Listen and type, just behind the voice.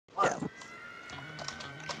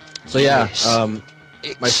So yeah, Yes.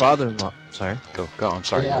 my father-in-law. Sorry. Go. I'm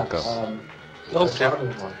sorry. Yeah, Go. okay.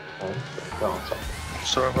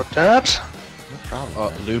 Sorry about that. No problem. Oh,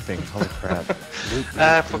 man. looping. Holy crap.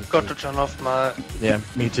 I forgot to turn off my Yeah,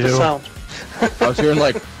 me the too. sound. I was hearing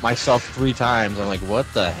like myself 3 times. I'm like, what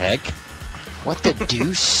the heck? What the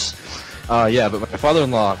deuce? Yeah, but my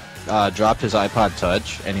father-in-law dropped his iPod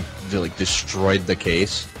Touch and he like destroyed the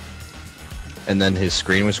case, and then his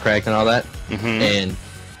screen was cracked and all that. And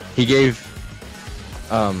he gave,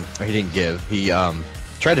 or he didn't give. He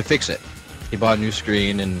tried to fix it. He bought a new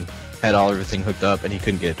screen and had everything hooked up, and he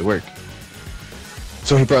couldn't get it to work.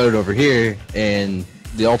 So he brought it over here, and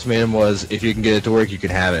the ultimatum was, if you can get it to work, you can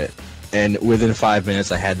have it. And within 5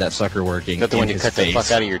 minutes, I had that sucker working. Got the one you his cut face. the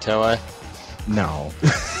fuck out of your toe eye? No.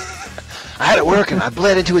 I had it working. I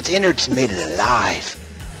bled into its innards and made it alive.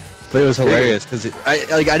 But it was hilarious because I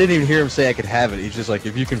didn't even hear him say I could have it. He's just like,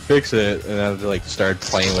 if you can fix it, and I was like start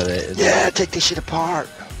playing with it. Yeah, take this shit apart.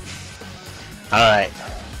 All right.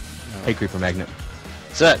 Hey, Creeper Magnet.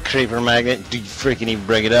 What's up, Creeper Magnet? Do you freaking even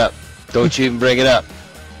bring it up? Don't you even bring it up.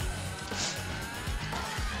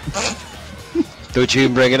 Don't you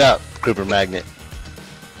even bring it up, Creeper Magnet.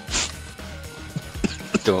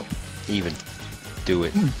 Don't even do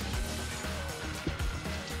it.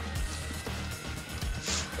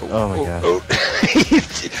 Oh my god.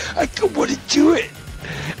 I want to do it.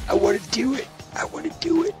 I want to do it. I want to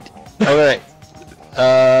do it. All right.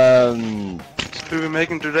 What are we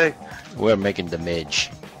making today? We're making the midge.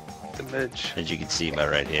 The midge. As you can see by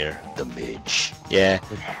right here, the midge. Yeah.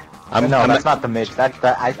 No, that's not the midge.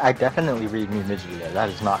 I definitely read meMIDGETY there. That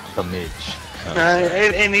is not the midge.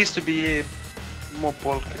 It needs to be more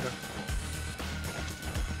bulky.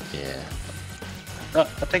 Yeah. No,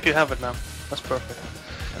 I think you have it now. That's perfect.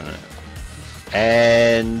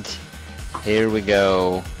 And here we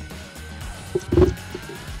go. Put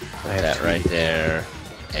that right there.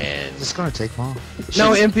 And It's gonna take long.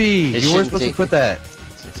 No, MP! it You weren't shouldn't supposed to take- put that.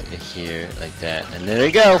 here, like that. And there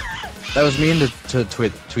you go. That was mean to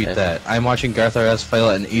tweet that. I'm watching garthrs fail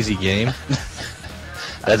at an easy game.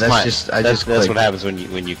 That's just what clicked. happens when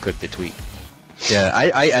you click the tweet. Yeah,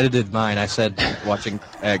 I edited mine. I said watching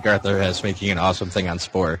garthrs making an awesome thing on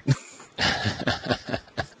Spore.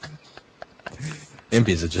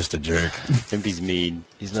 Impy's just a jerk. Impy's mean.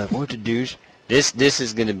 He's like, what to douche? This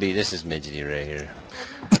is meMIDGETY right here.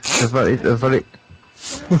 That's funny.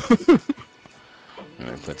 I'm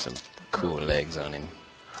gonna put some cool legs on him.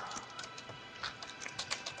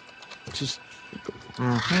 Just.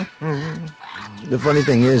 The funny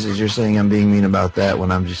thing is you're saying I'm being mean about that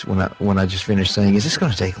when I just finished saying, is this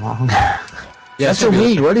gonna take long? Yeah, That's so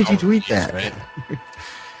mean. Why did you tweet that? Right? It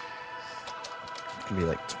can be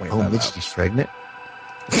like 25 Oh, hours. Mitch's pregnant.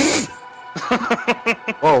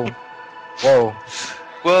 Whoa. Whoa.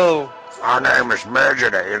 Whoa! My name is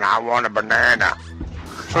meMIDGETY and I want a banana.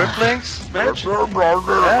 Triplings? Match?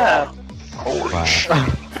 Yeah. Holy shit.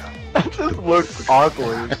 That just looks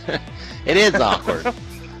awkward. It is awkward.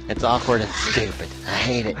 It's awkward and stupid. I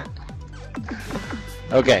hate it.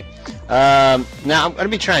 Okay. Now I'm going to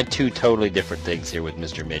be trying 2 totally different things here with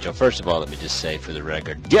Mr. Mitchell. First of all, let me just say for the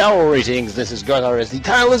record, greetings. This is garthrs, the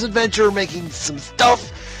tireless adventurer, making some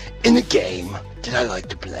stuff in the game that I like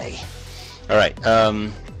to play. All right.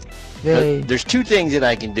 Yay. There's 2 things that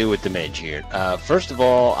I can do with the midge here. First of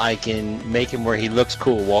all, I can make him where he looks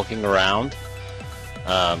cool walking around,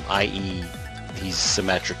 i.e. he's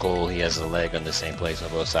symmetrical, he has a leg on the same place on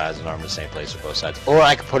both sides, an arm on the same place on both sides. Or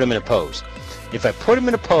I can put him in a pose. If I put him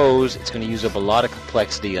in a pose, it's going to use up a lot of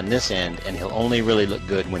complexity on this end, and he'll only really look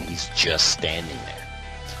good when he's just standing there.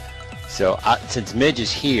 So since Midge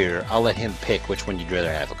is here, I'll let him pick which one you'd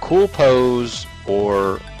rather have. A cool pose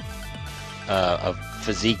or a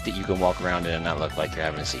physique that you can walk around in and not look like you're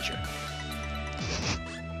having a seizure.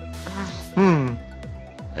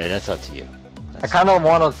 Hey, that's up to you. I kind of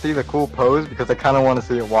want to see the cool pose because I kind of want to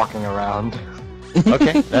see it walking around.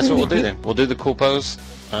 Okay, that's what we'll do then. We'll do the cool pose.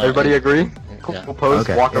 Everybody agree? Cool yeah. pose,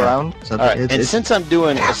 Okay, walk yeah. around. So All right, it's- and it's- since I'm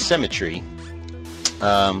doing a symmetry,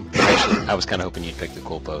 actually, I was kind of hoping you'd pick the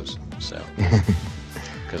cool pose, so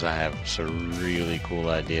because I have some really cool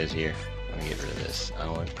ideas here. Let me get rid of this. I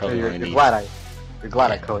would probably You're only need. glad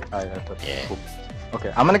I put Yeah. cool.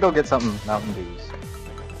 Okay, I'm gonna go get something Mountain Dews.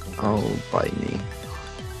 Oh, bite me.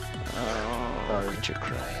 Oh, quit your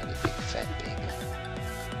crying, you big fat pig.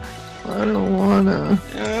 I don't wanna.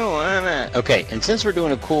 I don't wanna. Okay, and since we're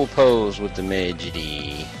doing a cool pose with the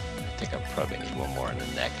meMIDGETY, I think I probably need one more in the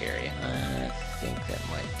neck area. I think that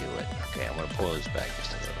might do it. Okay, I'm gonna pull this back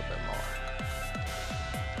just a little bit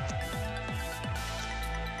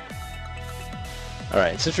more. All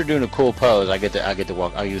right, since we're doing a cool pose, I get to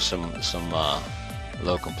walk. I'll use some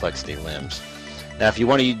low complexity limbs. Now, if you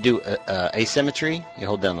want to do asymmetry, you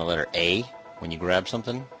hold down the letter A when you grab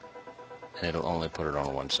something, and it'll only put it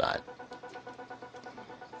on one side.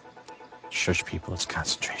 Shush, people, it's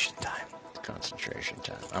concentration time. Concentration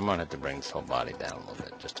time. I'm gonna have to bring this whole body down a little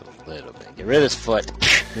bit, just a little bit. Get rid of this foot.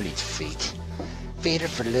 Who needs feet? Feet are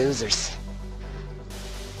for losers.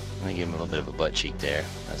 Let me give him a little bit of a butt cheek there.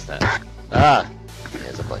 That's that. Ah,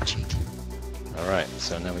 there's a butt cheek. All right.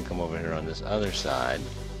 So now we come over here on this other side, and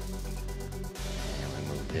we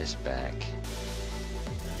move this back,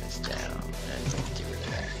 and this down, and get rid of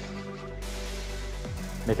that.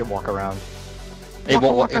 Make it walk around. It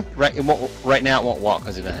won't walk. It won't. Right now, it won't walk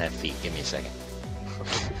because it doesn't have feet. Give me a second.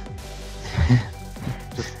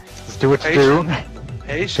 Just do what you do.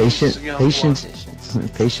 Patience,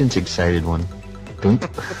 excited one. Boop.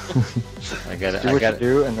 I got it. Do what you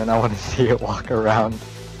do, and then I want to see it walk around.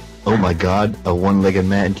 Oh my God! A one-legged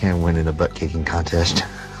man can't win in a butt-kicking contest.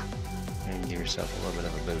 And give yourself a little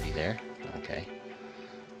bit of a booty there. Okay.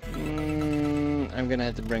 I'm gonna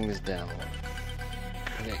have to bring this down.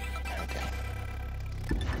 Okay.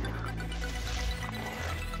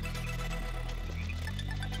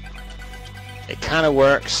 It kind of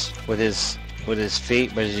works with his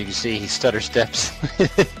feet, but as you can see, he stutter steps.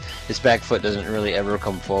 His back foot doesn't really ever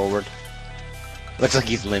come forward. Looks like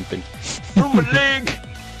he's limping. Oh, my leg!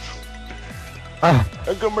 I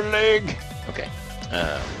got my leg. Okay.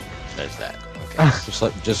 There's that. Okay.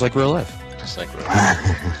 Just like real life. Just like real life.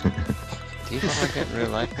 Do you look like that in real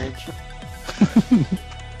life, Midge?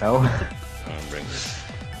 No. I'm gonna bring this.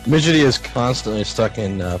 Midgety is constantly stuck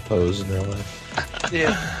in pose in real life.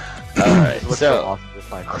 Yeah. Alright, so... Awesome,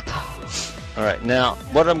 just like, Alright, now,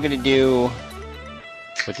 what I'm going to do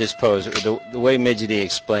with this pose, the way Midgety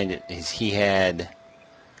explained it, is he had...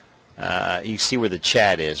 you see where the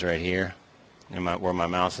chat is right here? Where my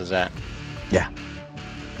mouse is at? Yeah.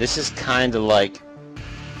 This is kind of like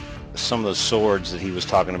some of the swords that he was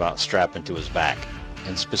talking about strapping to his back.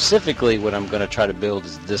 And specifically, what I'm going to try to build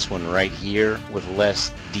is this one right here with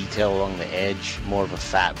less detail along the edge, more of a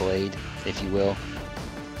fat blade, if you will.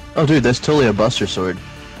 Oh, dude, that's totally a Buster sword.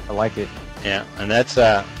 I like it. Yeah, and that's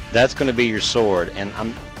going to be your sword. And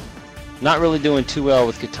I'm not really doing too well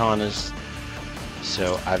with katanas,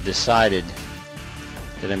 so I've decided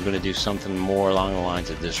that I'm going to do something more along the lines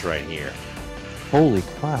of this right here. Holy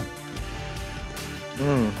crap.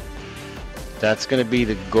 That's going to be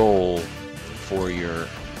the goal for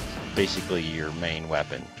basically your main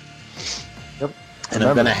weapon. Yep. And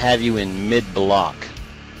I'm going to have you in mid-block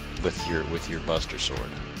with your Buster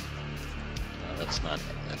sword. That's not it.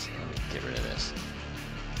 Let me get rid of this.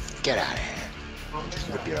 Get out of here. Just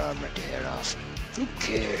rip your arm right there off. Who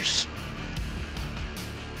cares?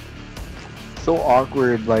 So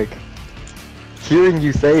awkward, like hearing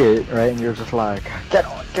you say it, right? And you're just like, get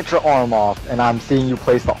your arm off, and I'm seeing you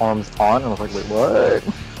place the arms on, and I was like, wait, what?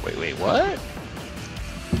 Wait, what?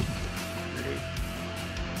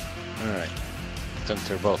 Alright. Since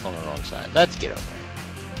they're both on the wrong side. Let's get over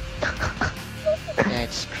it.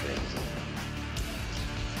 That's crazy.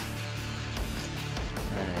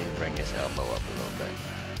 Bring his elbow up a little bit.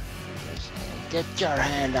 Get your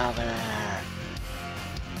hand off of there.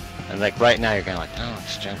 And like right now you're kind of like, oh,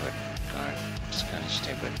 it's stupid. Alright, it's kind of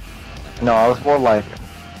stupid. No, I was more like,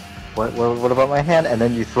 what about my hand? And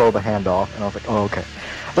then you throw the hand off, and I was like, oh, okay.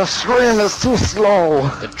 The stream is too slow.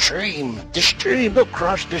 The stream, don't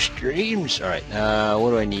cross the streams. Alright,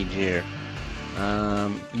 what do I need here?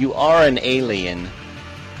 You are an alien,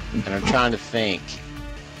 and I'm trying to think.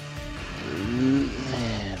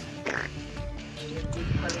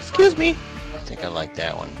 Excuse me. I think I like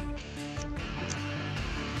that one.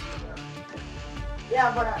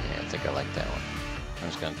 Yeah, I think I like that one. I'm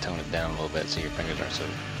just gonna tone it down a little bit so your fingers aren't so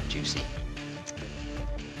juicy.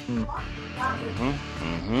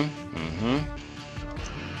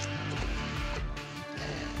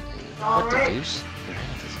 What the deuce? Your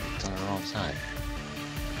hand is on the wrong side.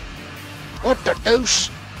 What the deuce?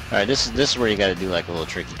 Alright, this is where you gotta do like a little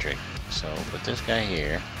tricky trick. So put this guy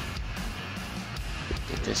here.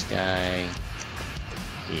 Get this guy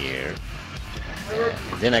here.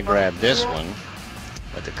 And then I grab this one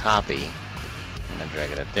with the copy. And I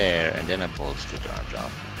drag it up there, and then I pull the stupid arms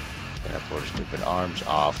off. Then I pull the stupid arms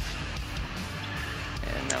off.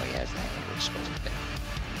 And now he has the hand where it's supposed to be.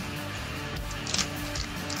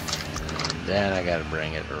 And then I gotta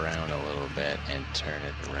bring it around a little bit and turn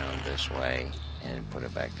it around this way and put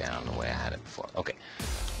it back down the way I had it before. Okay.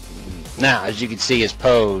 Now, as you can see, his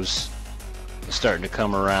pose is starting to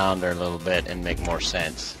come around there a little bit and make more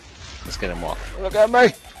sense. Let's get him walking. Look at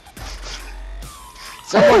me!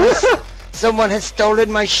 Someone has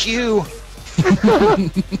stolen my shoe.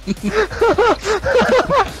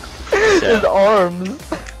 His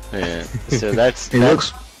arms. Yeah. So that's. It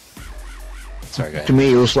looks Sorry, go ahead. to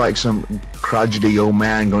me. It looks like some crotchety old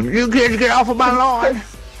man going, "You kids get off of my lawn!"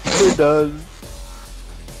 It does.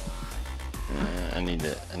 I need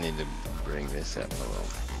to bring this up a little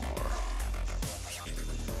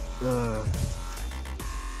more.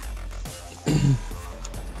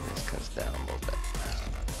 This comes down a little bit.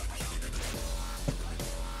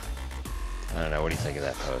 I don't know. What do you think of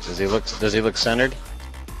that pose? Does he look centered?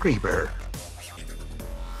 Creeper.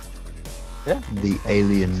 Yeah. The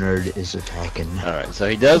alien nerd is attacking. All right. So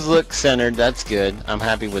he does look centered. That's good. I'm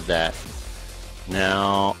happy with that.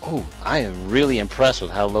 Now, oh, I am really impressed with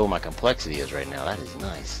how low my complexity is right now. That is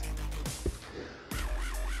nice.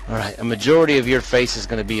 All right, a majority of your face is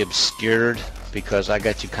going to be obscured because I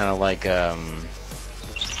got you kind of like a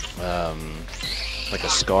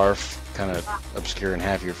scarf, kind of obscuring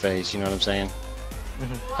half your face. You know what I'm saying?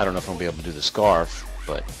 I don't know if I'm gonna be able to do the scarf,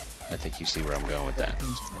 but I think you see where I'm going with that.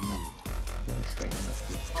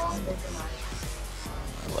 I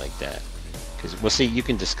like that. Because, well, see, you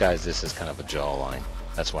can disguise this as kind of a jawline.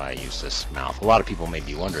 That's why I use this mouth. A lot of people may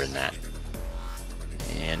be wondering that.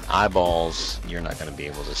 And eyeballs, you're not going to be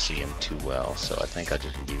able to see them too well, so I think I'll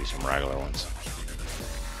just give you some regular ones.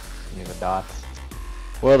 You the dots.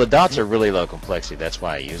 Well, the dots are really low complexity. That's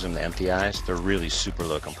why I use them, the empty eyes. They're really super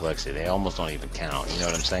low complexity. They almost don't even count. You know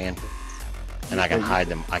what I'm saying? And I can hide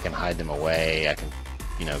them. I can hide them away. I can,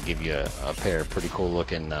 you know, give you a pair of pretty cool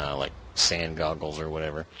looking, like, sand goggles or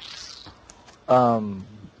whatever.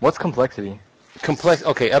 What's complexity?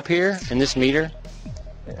 Okay, up here in this meter,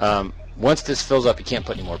 once this fills up, you can't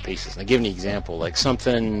put any more pieces. Now, give an example, like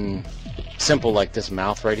something simple like this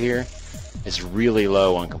mouth right here, it's really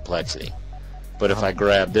low on complexity. But if I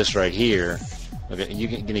grab this right here, look at, you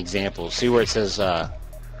can get an example. See where it says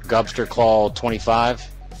Gobster Claw 25?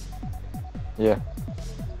 Yeah.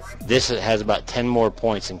 This has about 10 more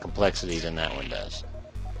points in complexity than that one does.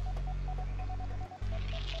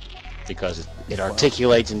 Because it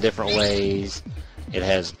articulates in different ways. It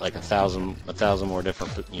has like a thousand more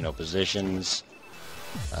different, you know, positions.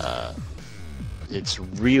 It's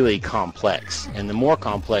really complex, and the more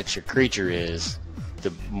complex your creature is,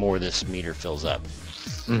 the more this meter fills up.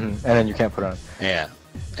 And then you can't put on. Yeah.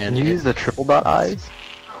 And you use the triple dot eyes.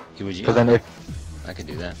 Because then if I could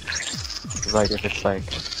do that. Like if it's like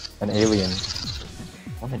an alien,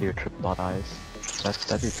 I want to do a triple dot eyes.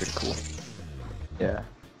 That'd be pretty cool. Yeah.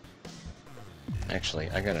 Actually,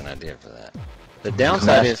 I got an idea for that. The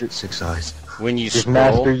downside is 6 eyes. when you Just scroll.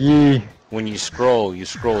 Master Yi. When you scroll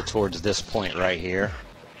towards this point right here.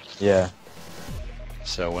 Yeah.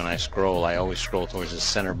 So when I scroll, I always scroll towards the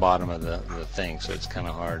center bottom of the thing, so it's kind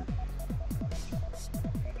of hard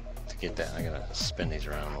to get that. I gotta spin these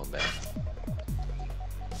around a little bit.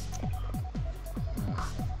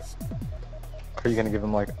 Are you gonna give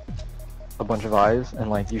him like a bunch of eyes? And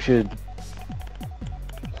like you should,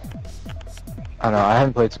 I don't know, I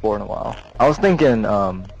haven't played Spore in a while. I was thinking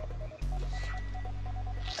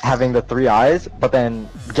having the 3 eyes, but then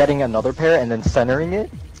getting another pair and then centering it.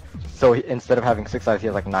 So instead of having 6 eyes, he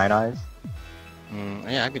has like 9 eyes.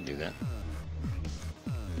 Yeah, I could do that.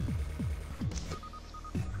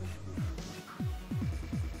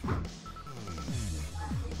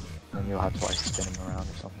 And you'll have to like spin him around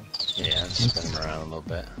or something. Yeah, just spin them around a little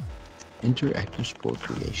bit. Interactive sport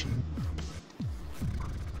creation.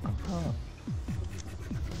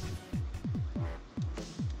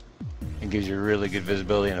 It gives you really good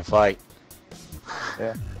visibility in a fight.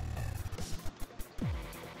 Yeah.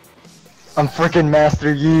 I'm freaking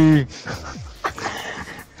Master Yi.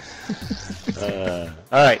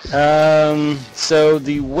 Alright, so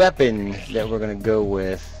the weapon that we're gonna go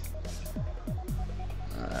with,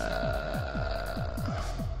 I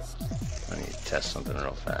need to test something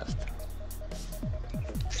real fast.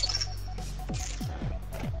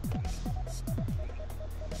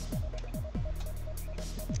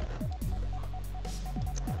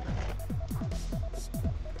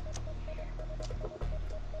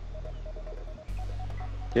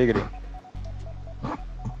 Giggity. I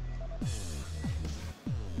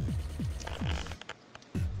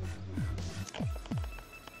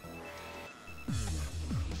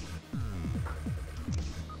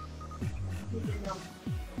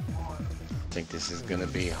think this is gonna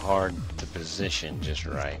be hard to position just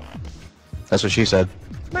right. That's what she said.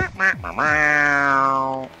 What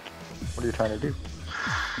are you trying to do?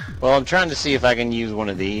 Well, I'm trying to see if I can use one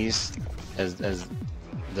of these as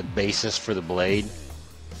the basis for the blade.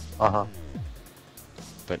 Uh-huh.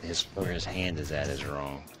 But where his hand is at is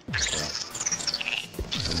wrong. So.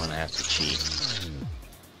 I'm gonna have to cheat.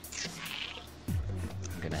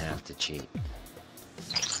 I'm gonna have to cheat.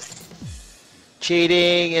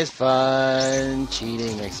 Cheating is fun.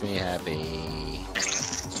 Cheating makes me happy.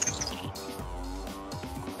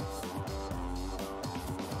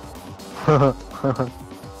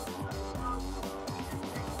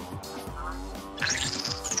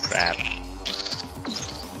 Crap.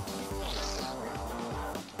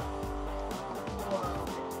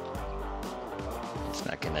 It's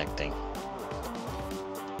not connecting.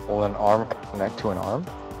 Will an arm connect to an arm?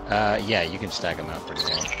 Yeah, you can stack them out pretty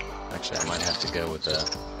well. Actually, I might have to go with a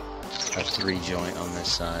 3-joint on this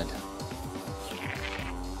side.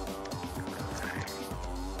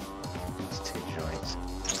 It's 2 joints.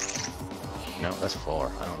 No, that's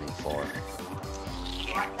 4. I don't need 4.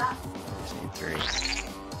 I just need 3.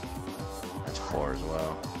 That's 4 as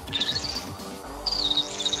well.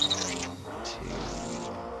 1, 2.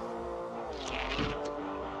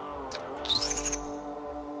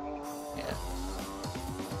 Yeah.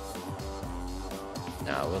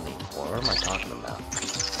 No, we'll need 4. What am I talking about?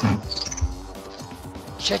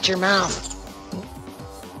 Shut your mouth!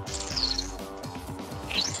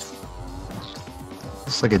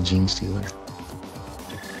 It's like a gene stealer.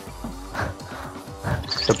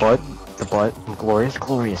 The butt, glorious,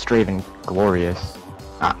 Draven, glorious.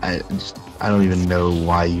 I don't even know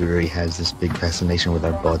why Yuri has this big fascination with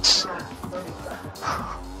our butts.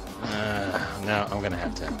 No, I'm gonna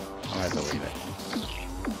have to leave it.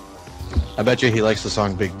 I bet you he likes the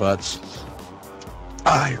song Big Butts.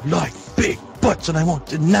 I like big butts and I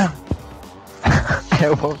want it now.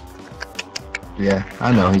 Yeah,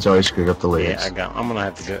 I know, he's always screwed up the lyrics. Yeah, I'm gonna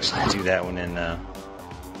have to go do that one in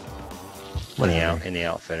the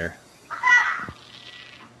outfitter.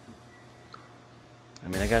 I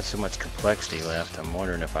mean, I got so much complexity left. I'm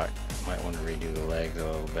wondering if I might want to redo the legs a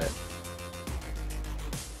little bit.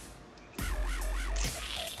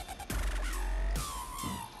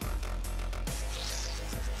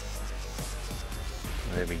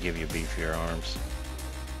 Maybe give you beefier arms.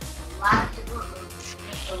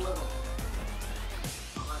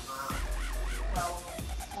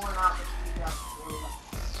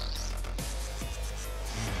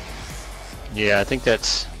 Yeah, I think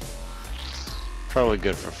that's probably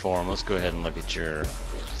good for form. Let's go ahead and look at your...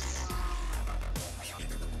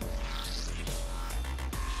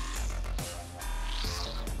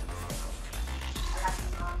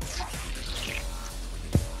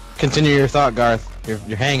 Continue your thought, Garth.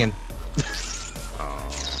 You're hanging.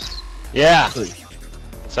 Yeah!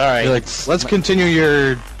 Sorry. You're like, let's continue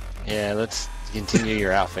your... Yeah, let's continue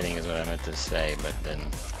your outfitting is what I meant to say, but then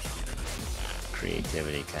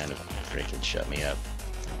creativity kind of freaking shut me up.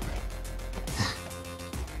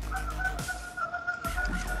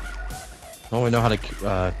 Well, we know how to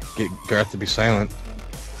get Garth to be silent.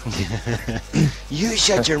 You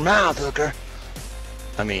shut your mouth, hooker!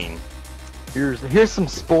 I mean... Here's some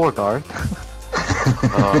Spore, Garth.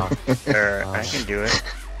 I can do it.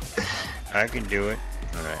 I can do it.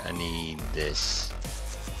 Alright, I need this.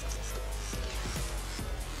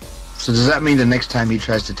 So does that mean the next time he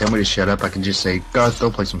tries to tell me to shut up, I can just say, Garth,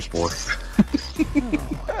 go play some Spore? Why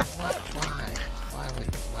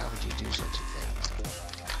would you do such a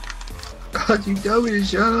thing? Garth, you tell me to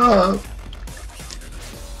shut up.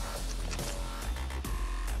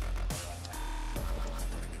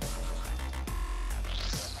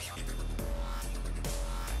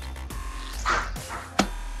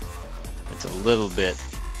 It's a little bit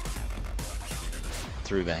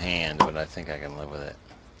through the hand, but I think I can live with it.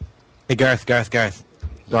 Hey, Garth. Garth.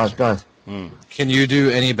 Can you do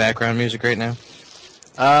any background music right now?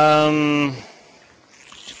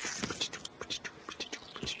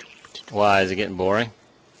 Why, is it getting boring?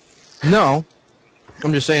 No.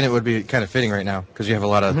 I'm just saying it would be kind of fitting right now, because you have a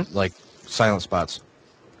lot of, like, silent spots.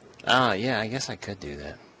 Ah, yeah, I guess I could do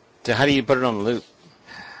that. So how do you put it on the loop?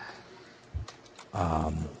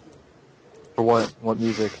 For what? What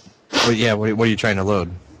music? Well, yeah, what are you trying to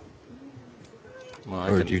load?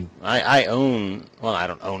 Well, Or do you... I own, well, I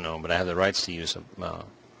don't own no, but I have the rights to use a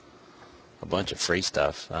bunch of free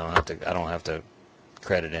stuff. I don't have to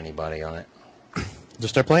credit anybody on it.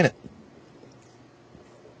 Just start playing it.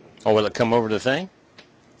 Oh, will it come over the thing?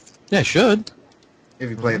 Yeah, it should. If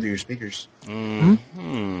you play it through your speakers. All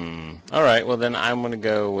right, well then I'm gonna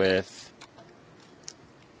go with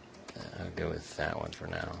I'll go with that one for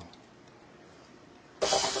now.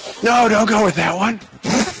 No, don't go with that one.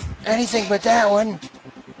 Anything but that one.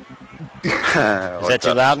 Is that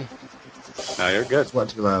too loud? No, you're good. It's not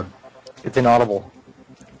too loud. It's inaudible.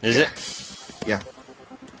 Is it? Yeah.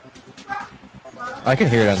 I can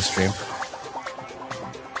hear it on the stream.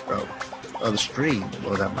 Bro. the stream.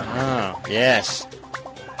 Well, that might. Oh, yes.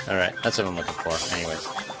 All right, that's what I'm looking for. Anyways.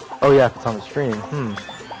 Oh yeah, if it's on the stream.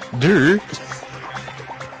 Dude.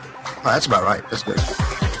 Oh, that's about right. That's good.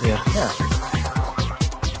 Yeah.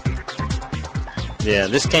 Yeah,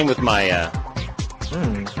 this came with my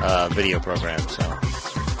video program, so.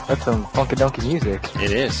 That's some funky donkey music.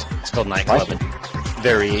 It is. It's called Nightclubbing.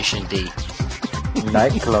 Variation D.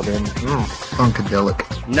 Nightclubbing. Funkadelic.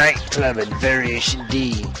 Nightclubbing Variation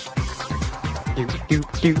D.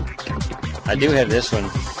 Do. I do have this one.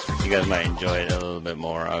 You guys might enjoy it a little bit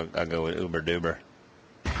more. I'll go with Uber Duber.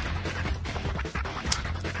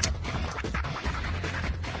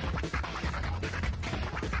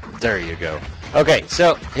 There you go. Okay,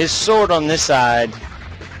 so his sword on this side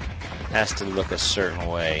has to look a certain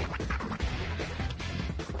way.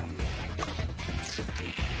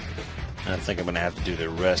 I think I'm going to have to do the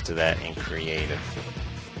rest of that in creative.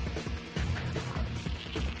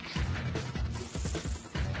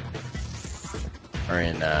 Or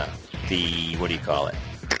in the, what do you call it?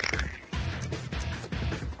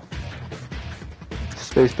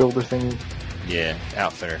 Space builder thingy. Yeah,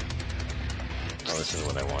 outfitter. Oh, this is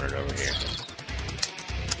what I wanted over here.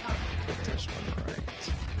 Put this one right.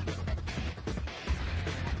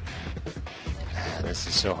 This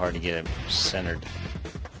is so hard to get it centered.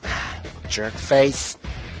 Jerk face!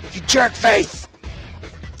 You jerk face!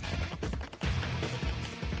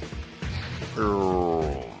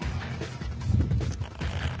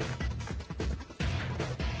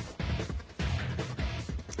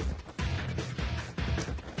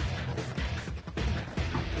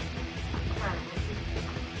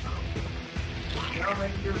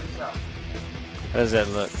 How does that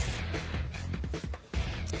look?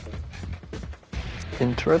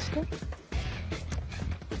 Interesting.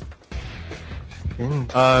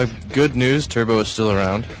 Good news. Turbo is still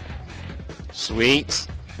around. Sweet.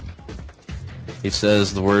 He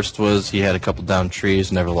says the worst was he had a couple down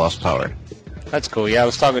trees, never lost power. That's cool. Yeah, I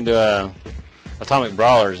was talking to Atomic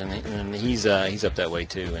Brawlers, and he's up that way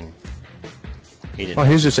too, and he didn't. Oh,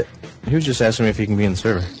 he was just asking me if he can be in the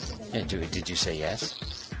server. Yeah, did you say yes?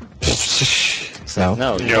 No.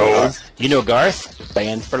 No. You know Garth?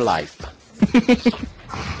 Banned for life.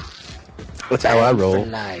 That's how I roll. For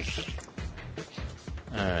life.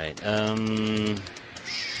 All right.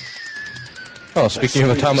 Oh, speaking of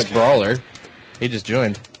Atomic Brawler, he just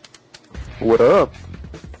joined. What up?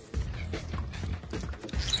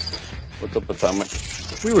 What's up, Atomic?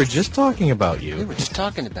 We were just talking about We you. were just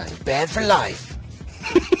talking about it. Banned for life.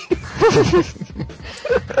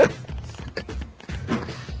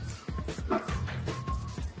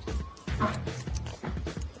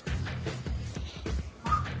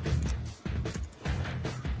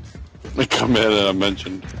 I come in and I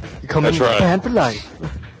mentioned. You come in That's right. banned for life.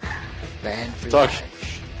 Banned for It's all,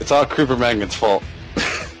 life. it's all Creeper Magnet's fault.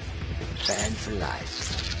 Banned for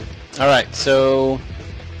life. All right, so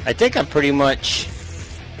I think I'm pretty much.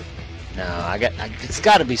 No, it's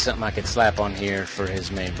got to be something I could slap on here for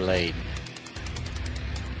his main blade.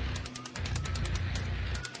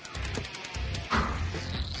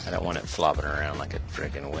 I don't want it flopping around like a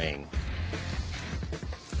friggin' wing.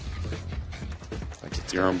 What's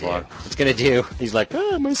it Your own do? block. It's gonna do. He's like,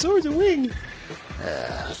 ah, my sword's a wing.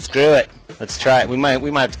 Screw it. Let's try it. We might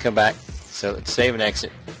have to come back. So let's save and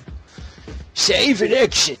exit. Save and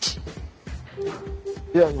exit.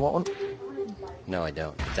 Yeah, you want one? No, I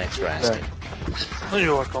don't. Thanks for asking.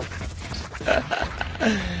 You're welcome.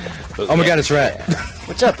 Oh my god, it's Rat.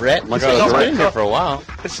 What's up, Rhett? my He's God, been here for a while.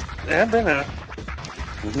 Yeah, I've been there.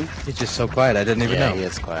 He's just so quiet, I didn't even Yeah, know. he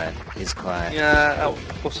is quiet. He's quiet. Yeah, I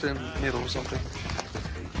was in the middle or something.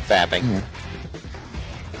 Fapping.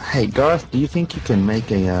 Hey, Garth, do you think you can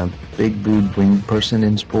make a big boob winged person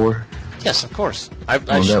in Spore? Yes, of course. I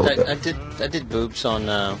did boobs on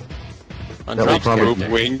That would Trump's probably- character.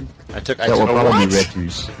 Wing. I took That will probably be what?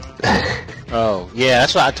 refuse. Oh, yeah,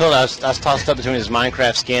 that's what I told him. I was tossed up between his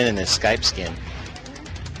Minecraft skin and his Skype skin.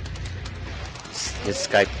 His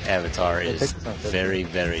Skype avatar is very,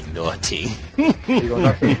 very naughty.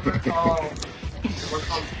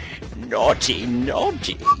 Naughty,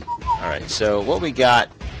 naughty. Alright, so what we got,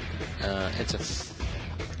 I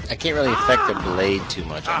can't really affect the blade too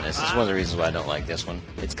much on this. This is one of the reasons why I don't like this one.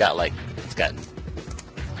 It's got, you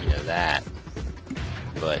know, that.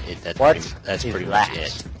 But that's pretty much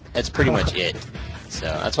it. That's pretty much it. So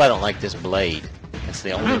that's why I don't like this blade. It's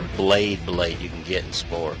the only blade you can get in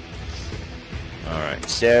Spore. Alright,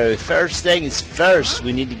 so first thing is first,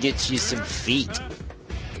 we need to get you some feet.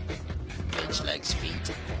 Bitch likes feet.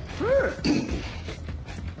 I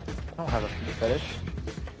don't have a feet fetish.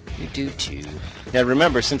 You do too. Now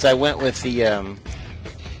remember, since I went with the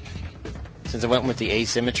since I went with the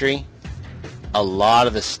asymmetry, a lot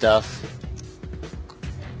of the stuff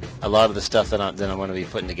that I'm going to be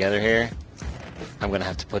putting together here, I'm going to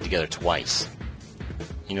have to put together twice.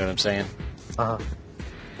 You know what I'm saying?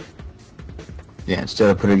 Yeah, instead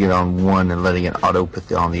of putting it on one and letting it auto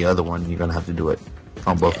put on the other one, you're gonna have to do it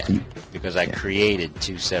on both feet. Because I created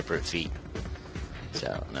 2 separate feet.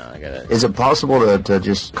 So now I gotta. Is it possible to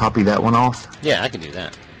just copy that one off? Yeah, I can do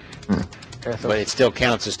that. But it still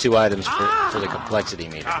counts as 2 items for the complexity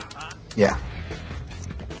meter. Yeah.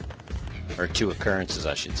 Or 2 occurrences,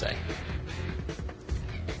 I should say.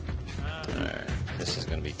 Alright, this is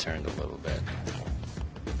going to be turned a little bit.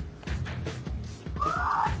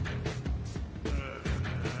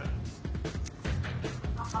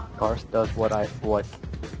 Garth does what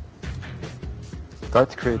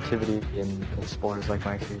Garth's creativity in Spore is like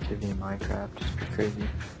my creativity in Minecraft. Just pretty crazy.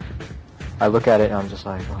 I look at it and I'm just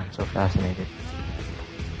like, oh, I'm so fascinated.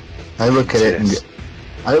 I look at it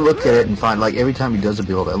and find, like, every time he does a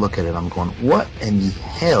build, I look at it, I'm going, what in the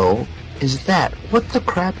hell is that? What the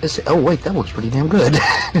crap is it? Oh wait, that looks pretty damn good.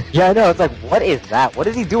 Yeah, I know. It's like, what is that? What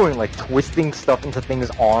is he doing? Like twisting stuff into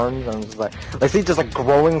things' arms, and I'm just like see, just like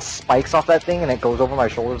growing spikes off that thing, and it goes over my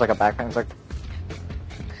shoulders like a backpack. It's like,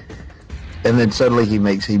 and then suddenly he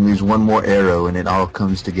moves one more arrow, and it all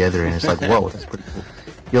comes together, and it's like, whoa, that's pretty cool.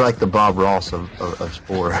 You're like the Bob Ross of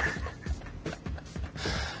Spore.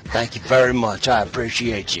 Thank you very much. I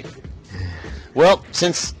appreciate you. Well,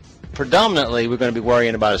 since predominantly we're going to be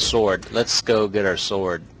worrying about a sword, let's go get our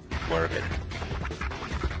sword working.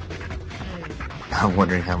 I'm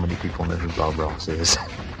wondering how many people know who Bob Ross is.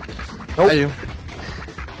 Nope. I do.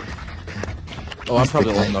 Oh, I'm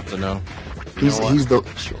probably old enough to know. He's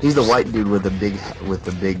the white dude with the big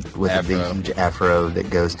huge afro that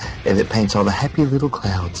goes and it paints all the happy little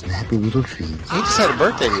clouds and happy little trees. He just had a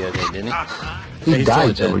birthday the other day, didn't he? He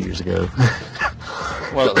died several years ago.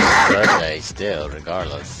 Well, it was his birthday still,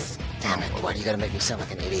 regardless. Damn it! Why do you gotta make me sound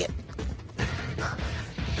like an idiot?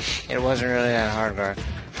 It wasn't really that hard, Garth.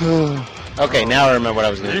 Okay, now I remember what I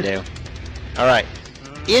was gonna do. All right,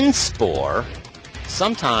 in Spore,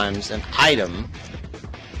 sometimes an item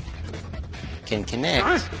can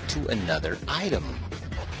connect to another item.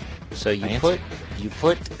 So you put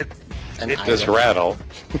an item. This rattle.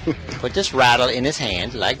 Put this rattle in his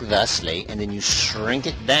hand like thusly, and then you shrink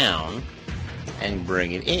it down and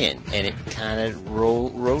bring it in, and it kind of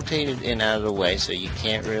rotated in out of the way, so you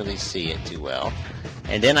can't really see it too well.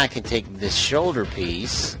 And then I can take this shoulder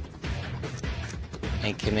piece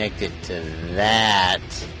and connect it to that.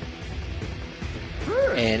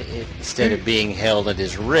 And instead of being held at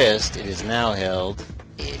his wrist, it is now held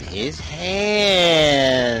in his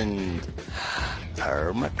hand.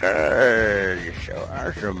 Oh my god, so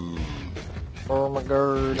awesome. oh my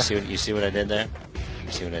god. You see what I did there?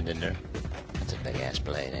 You see what I did there? That's a big ass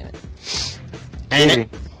blade, ain't it? Ain't it?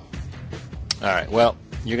 Alright, well,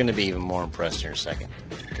 you're going to be even more impressed in a second.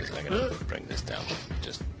 Because I'm going to bring this down.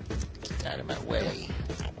 Just get out of my way.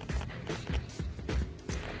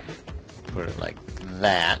 Put it like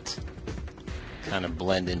that, kind of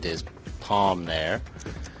blend into his palm there,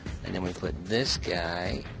 and then we put this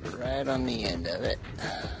guy right on the end of it.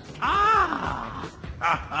 Oh.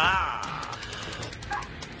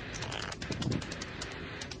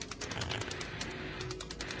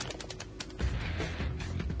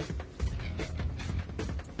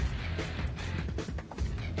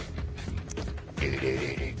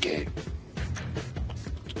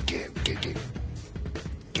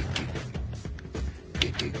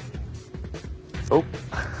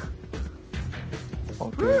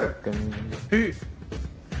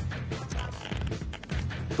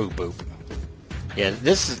 Boop boop. Yeah,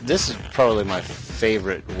 this is probably my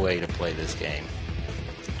favorite way to play this game.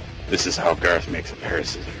 This is how Garth makes a pair of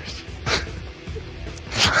scissors.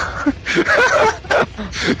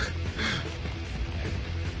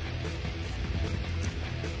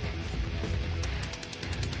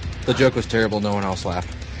 The joke was terrible. No one else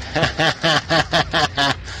laughed.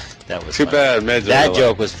 That was Too funny. bad, Midge. That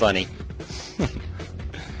joke was funny.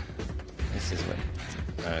 This is what.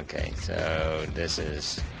 Okay, so this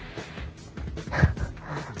is.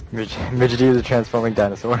 Midgety is a transforming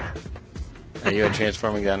dinosaur. Are you a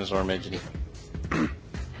transforming dinosaur, Midgety?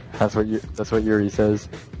 That's what Yuri says.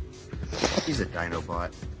 He's a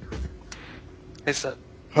Dinobot. Is that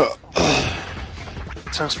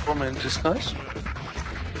transform in disguise?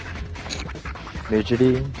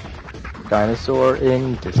 Midgety, dinosaur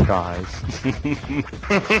in disguise.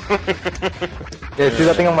 Yeah, see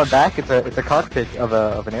that thing on my back? It's a cockpit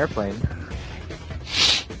of an airplane.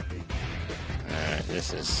 Alright,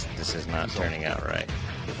 this is not turning out right.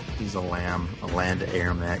 He's a lamb, a land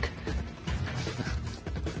air mech.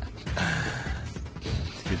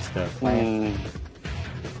 playing.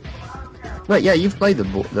 But yeah, you've played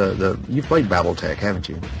you've played BattleTech, haven't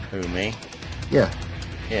you? Who, me? Yeah.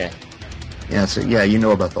 Yeah. Yeah. So yeah, you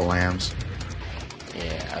know about the lambs.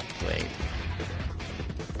 Yeah, I've played.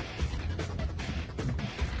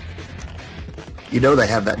 You know they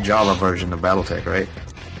have that Java version of BattleTech, right?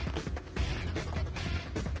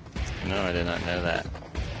 No, I did not know that.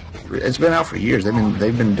 It's been out for years. They've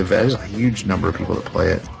been there's a huge number of people that play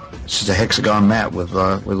it. It's just a hexagon map with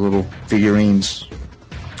little figurines,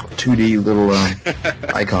 2D little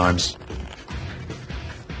icons.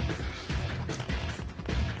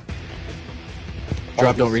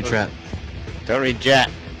 Drop, don't read chat. Don't read chat.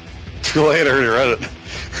 Too late, I already read it.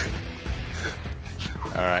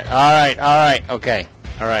 Alright, okay.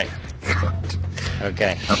 Alright.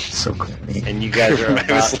 Okay. I'm so corny. And you guys are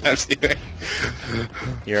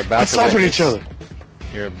you're about to Stop witness, each other.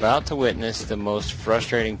 You're about to witness the most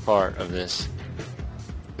frustrating part of this.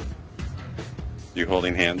 You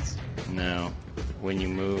holding hands? No. When you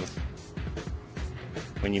move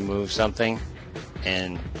something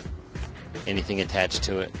and anything attached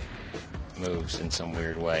to it moves in some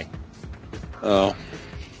weird way. Oh.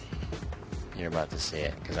 You're about to see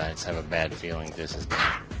it, because I just have a bad feeling this is...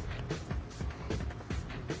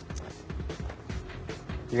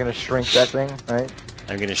 You're gonna shrink that thing, right?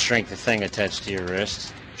 I'm going to shrink the thing attached to your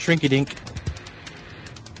wrist. Shrinky dink.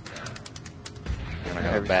 And I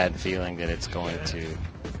have a bad feeling that it's going to...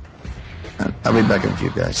 I'll be back in a few,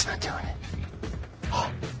 guys. Not doing it.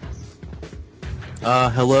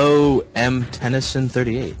 Hello, M.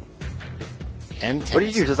 Tennyson38. What do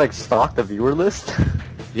you do? Just like stalk the viewer list?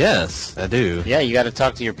 Yes, I do. Yeah, you got to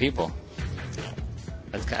talk to your people.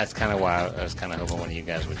 That's kind of why I was kind of hoping one of you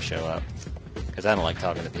guys would show up. Because I don't like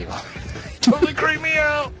talking to people. Totally creep me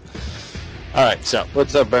out! Alright, so.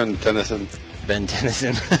 What's up, Ben Tennyson? Ben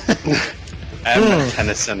Tennyson. Ben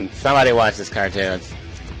Tennyson. Somebody watch this cartoon.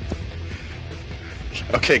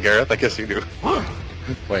 Okay, Gareth, I guess you do.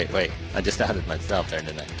 Wait. I just outed myself there,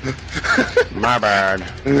 didn't I? My bad.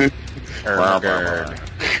 No,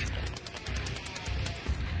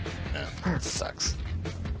 it sucks.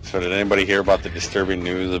 So did anybody hear about the disturbing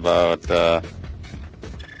news about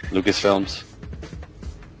Lucasfilms?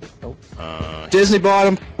 Disney bought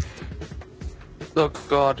him. Oh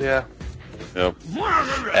God, yeah. Yep.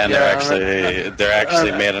 And they're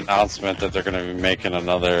actually made an announcement that they're going to be making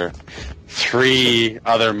 3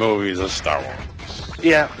 other movies of Star Wars.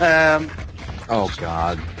 Yeah. Oh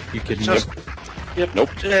God, you kidding me? Just, yep. Nope.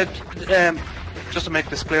 Just to make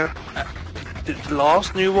this clear, the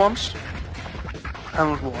last new ones I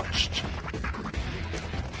haven't watched,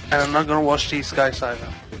 and I'm not gonna watch these guys either.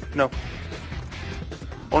 No.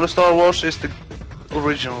 Only Star Wars is the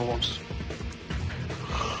original ones.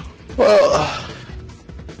 Well,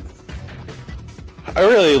 I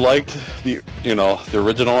really liked the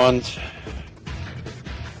original ones.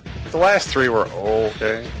 The last 3 were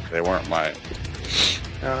okay. They weren't my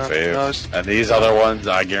fave. No, And these other ones,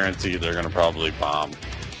 I guarantee they're gonna probably bomb.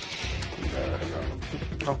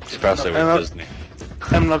 Especially with Disney.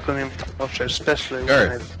 I'm not gonna watch it, especially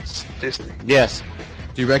when it's Disney. Yes.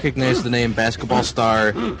 Do you recognize the name Basketball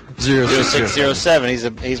Star 0607?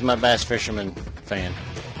 0607. He's my Bass Fisherman fan.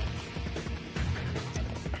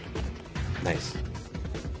 Nice.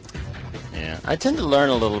 Yeah, I tend to learn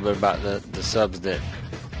a little bit about the subs that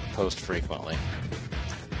post frequently,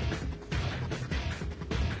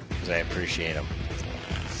 because I appreciate them.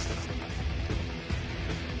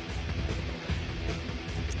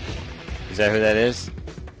 Is that who that is?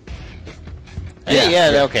 Hey,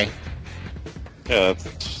 yeah, okay. Yeah,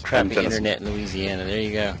 that's Crappy internet in Louisiana. There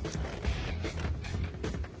you go.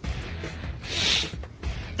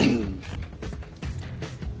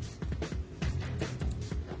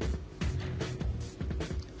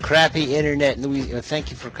 Crappy internet in Louisiana. Thank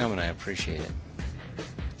you for coming. I appreciate it.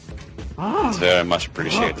 Very much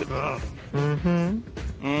appreciated.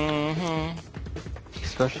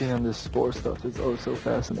 Especially on this Spore stuff, it's oh so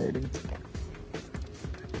fascinating.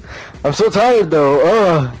 I'm so tired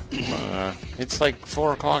though. It's like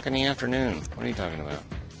 4 o'clock in the afternoon. What are you talking about?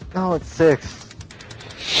 No, it's 6.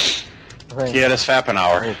 He had his fapping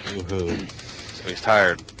hour, Woohoo. so he's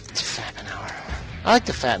tired. It's a fapping hour. I like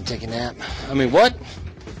to fat and take a nap. I mean, what?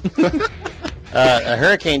 A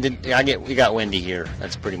hurricane did. We got windy here.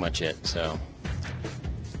 That's pretty much it. So.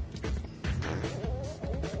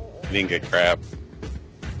 He didn't get crap.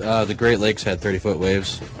 The Great Lakes had 30-foot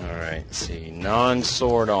waves. All right. Let's see.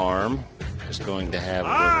 Non-sword arm is going to have a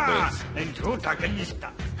little bit.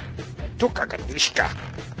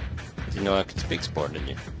 You know I can speak sport, didn't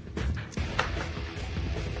you?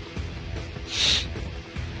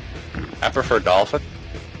 I prefer dolphin.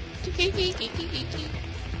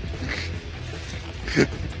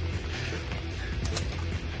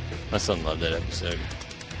 My son loved that episode.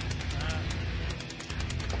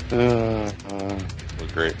 It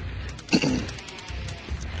was great.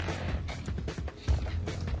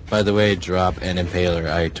 By the way, Drop and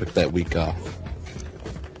Impaler, I took that week off.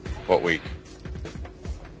 What week?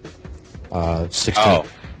 16th. Oh.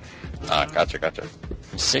 Gotcha.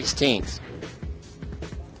 16th.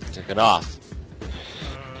 Took it off.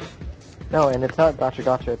 No, and it's not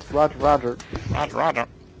gotcha. It's Roger.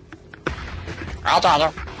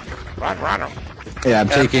 Yeah, I'm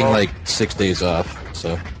taking like 6 days off,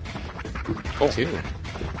 so. Cool. Two.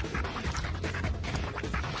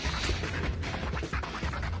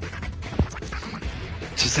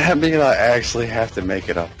 Does that mean I actually have to make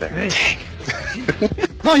it up there?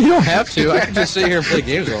 No, you don't have to. I can just sit here and play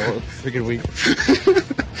games all freaking week.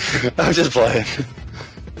 I'm just playing.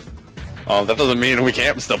 Oh, that doesn't mean we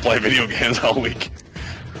can't still play video games all week.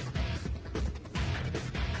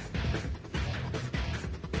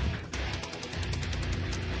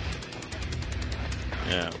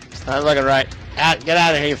 Yeah. It's not looking right. Out, get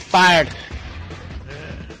out of here, you're fired.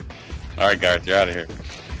 Alright, Garth, you're out of here.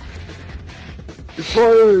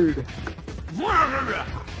 Fired.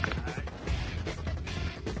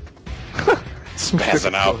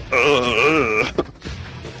 Spazzing out.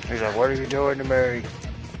 He's like, what are you doing to me?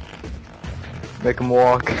 Make him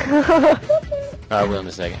walk. I will in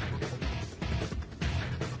a second.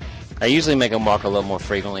 I usually make them walk a little more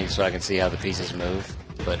frequently so I can see how the pieces move,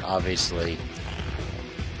 but obviously...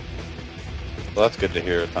 Well, that's good to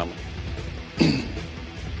hear, Tom.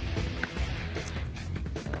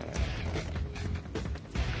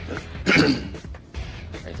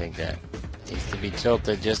 I think that needs to be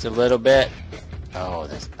tilted just a little bit. Oh,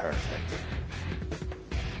 that's perfect.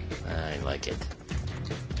 I like it.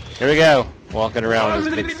 Here we go. Walking around with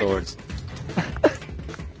his big swords.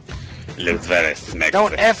 Looks very sexy.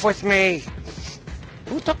 Don't F with me!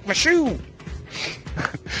 Who took my shoe?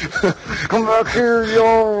 Come back here,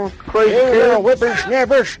 you crazy kid.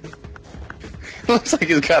 Whippersnappers! Looks like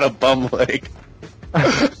he's got a bum leg.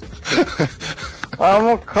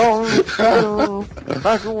 I'm coming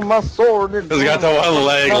back with my sword. He's got the one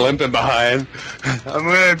leg limping behind. I'm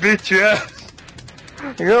gonna beat you.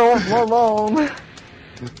 You're alone.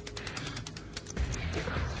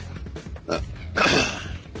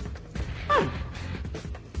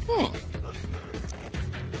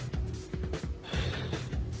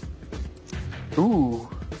 Ooh.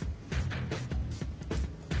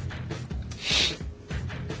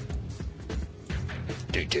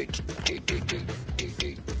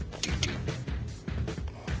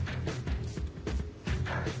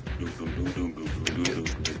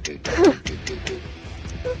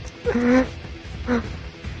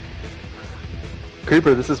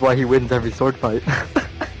 Creeper, this is why he wins every sword fight.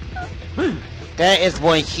 That is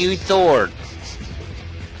one huge sword.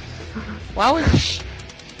 Why would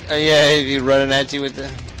oh yeah, he's running at you with the...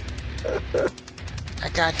 I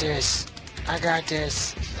got this.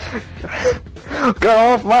 Get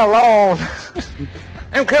off my lawn!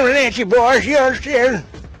 I'm coming at you, boys. You understand?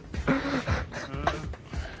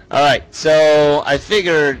 Alright, so I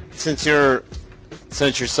figured since you're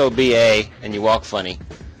so BA and you walk funny,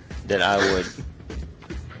 that I would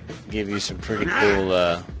give you some pretty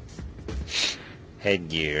cool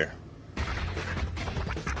headgear.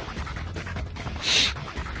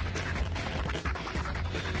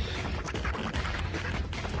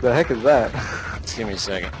 The heck is that? Just give me a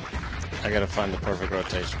second. I gotta find the perfect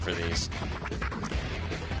rotation for these.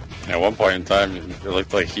 At one point in time, it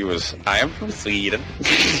looked like he was, I am from Sweden.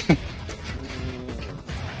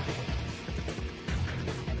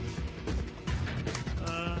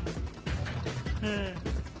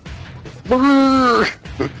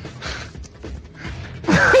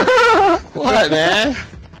 What, man?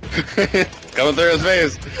 Coming through his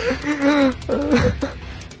face.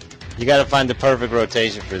 You gotta find the perfect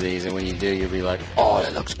rotation for these, and when you do, you'll be like, oh,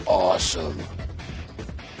 that looks awesome.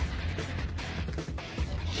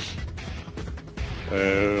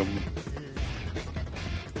 Is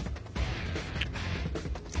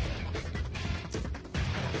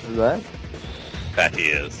that? That he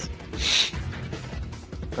is.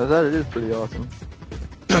 That it is pretty awesome.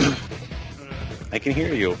 I can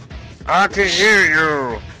hear you. I can hear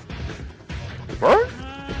you. What?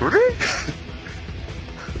 Really?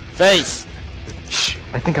 Face.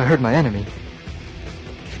 I think I heard my enemy.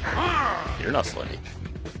 You're not funny.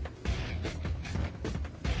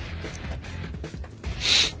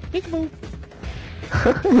 It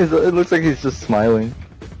looks like he's just smiling.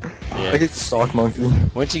 Yeah. Like it's sock monkey.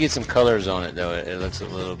 Once you get some colors on it, though, it looks a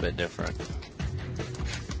little bit different.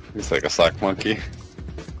 He's like a sock monkey.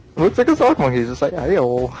 Looks like a sock monkey. He's just like,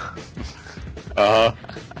 hey-o. That's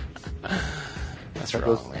That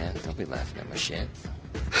wrong, goes- man. Don't be laughing at my shit.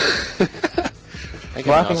 I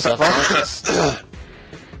Laughing can at myself.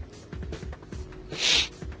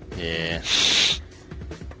 Yeah.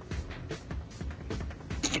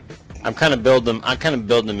 I'm kind of building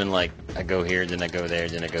them in like I go here, then I go there,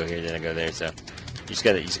 then I go here, then I go there. So you just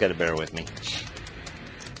gotta bear with me.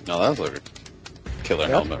 No, that was like a killer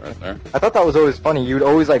helmet right there. I thought that was always funny. You'd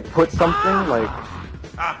always like put something like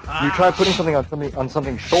you try putting something on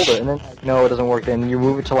something's shoulder, and then like, no, it doesn't work. Then you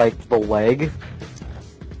move it to like the leg.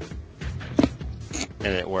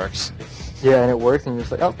 And it works. Yeah, and it works, and you're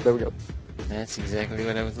just like, oh, there we go. That's exactly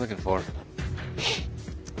what I was looking for.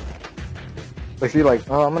 Like, see, like,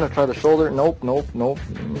 oh, I'm gonna try the shoulder. Nope.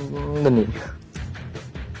 The knee.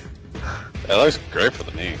 That looks great for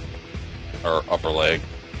the knee. Or upper leg.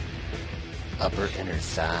 Upper inner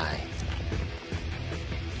thigh.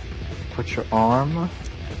 Put your arm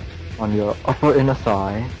on your upper inner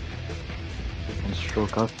thigh and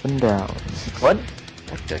stroke up and down. What?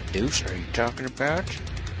 What the deuce are you talking about?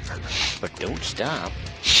 But don't stop.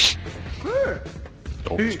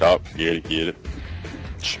 Don't stop. Get it.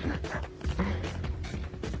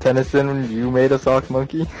 Tennyson, you made a sock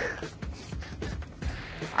monkey?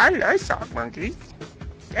 I like sock monkeys.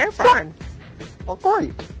 They're fun. Oh,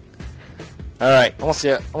 great. Alright, I want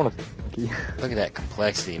so a sock monkey. look at that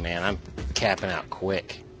complexity, man. I'm capping out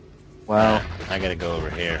quick. Wow. I gotta go over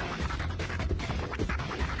here.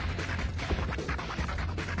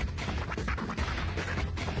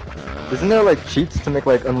 Isn't there like cheats to make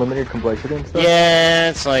like unlimited complexity and stuff? Yeah,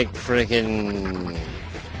 it's like freaking.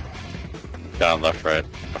 Down, left, right,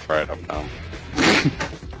 up, down.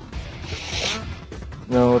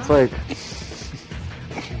 No, it's like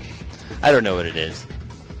I don't know what it is.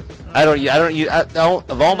 I don't.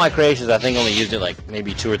 Of all my creations, I think I only used it like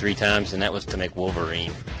maybe 2 or 3 times, and that was to make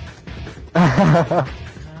Wolverine.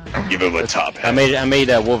 Give him a top hat. I made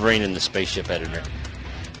Wolverine in the spaceship editor.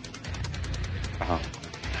 Uh-huh.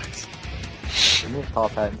 give me a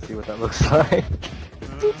top hat and see what that looks like.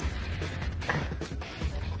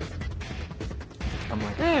 I'm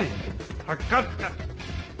like,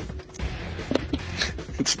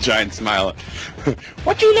 It's a giant smile.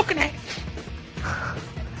 What you looking at?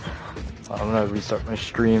 I'm gonna restart my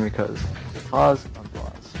stream because pause,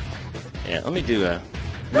 unpause. Yeah, let me do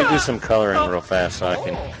some coloring real fast so I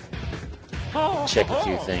can check a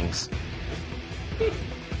few things.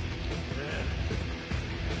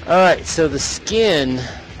 Alright, so the skin.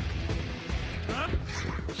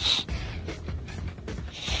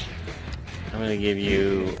 I'm gonna give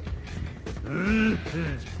you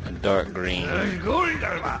a dark green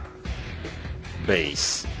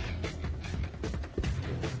base.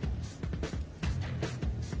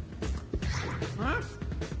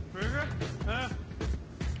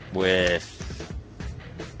 With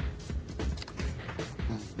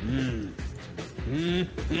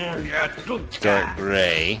dark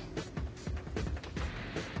gray.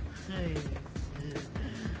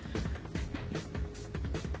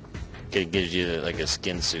 It gives you like a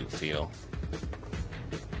skin suit feel.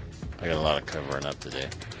 I got a lot of covering up to do.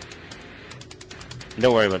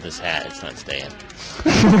 Don't worry about this hat, it's not staying.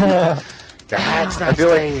 The hat's not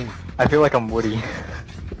staying. I feel like I'm Woody.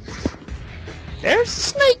 There's a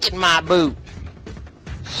snake in my boot.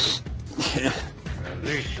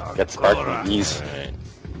 Got sparkly knees. Alright.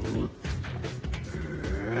 No,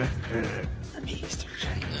 I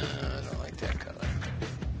don't like that color.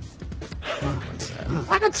 What's that?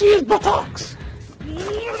 I can see his buttocks.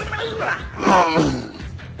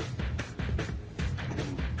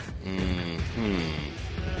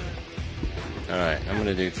 Alright, I'm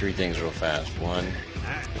gonna do 3 things real fast. 1,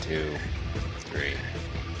 2, 3.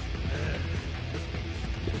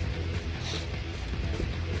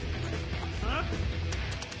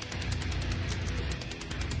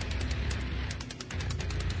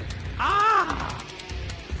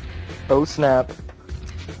 Oh snap.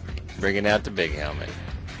 Bringing out the big helmet.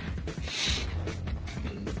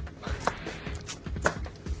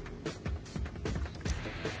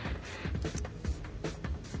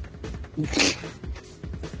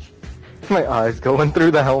 My eyes going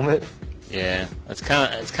through the helmet. Yeah, it's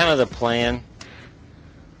kind of the plan.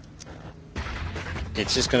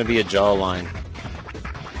 It's just going to be a jawline.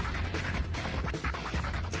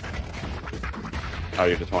 Oh,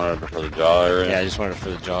 you just wanted it for the jaw area? Yeah, I just wanted it for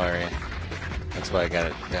the jaw area. That's why I got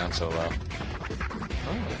it down so low.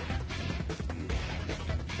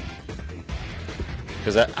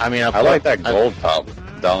 Because I mean, I like that gold top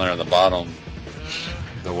down there on the bottom.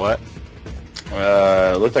 The what?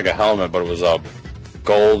 It looked like a helmet, but it was a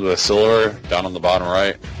gold with silver down on the bottom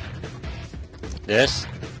right. This?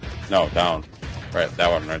 No, down. Right, that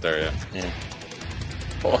one right there, yeah. Yeah.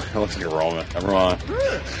 Oh, it looks like a Roman. Never mind.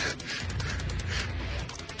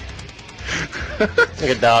 It's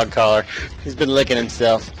like a dog collar. He's been licking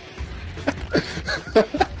himself.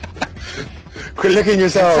 Quit licking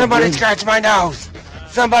yourself! Somebody scratch my nose!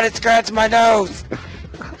 Somebody scratch my nose!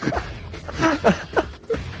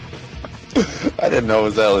 I didn't know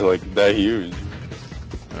it was that huge.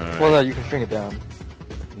 Well, no, you can shrink it down.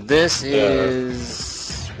 This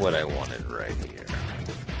is what I wanted right here.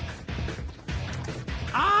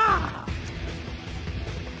 Ah!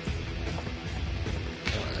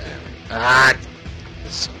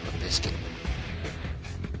 Son of a biscuit.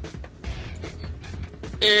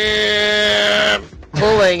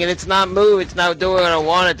 Pulling and it's not moving. It's not doing what I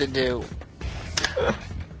want it to do.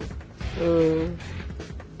 Alright.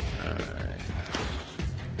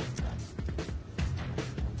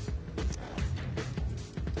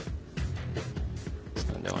 It's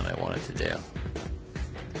not doing what I want it to do.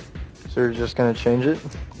 So you're just gonna change it?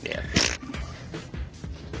 Yeah.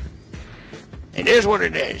 It is what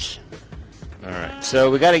it is. Alright, so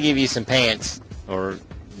we gotta give you some pants, or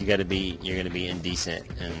you're gonna be indecent,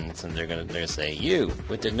 and so they're gonna say, you,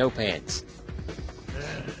 with the no pants.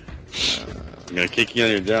 I'm gonna kick you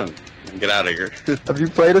on your junk. Get out of here. Have you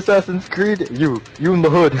played Assassin's Creed? You in the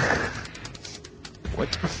hood.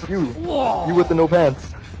 What? You with the no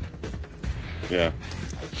pants. Yeah.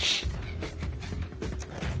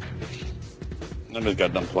 I just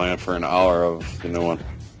got done playing for an hour of the new one.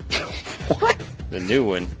 What? The new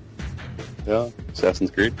one? Yeah,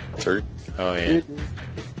 Assassin's Creed 3. Oh yeah.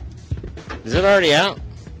 Is it already out?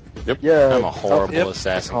 Yep. Yeah. I'm a horrible Yep.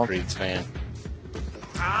 Assassin's Creed fan.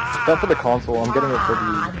 Not for the console, I'm getting it for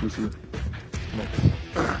the PC.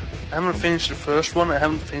 I haven't finished the first one, I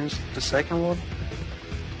haven't finished the second one.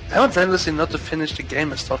 I have a tendency not to finish the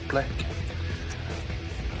game and start playing.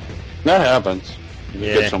 That happens. You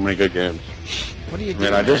Yeah. get so many good games. What are you I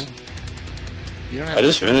doing, mean, I just man? You don't have I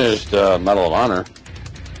just finished Medal of Honor.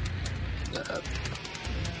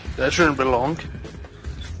 That shouldn't be long.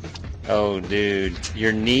 Oh, dude.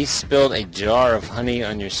 Your niece spilled a jar of honey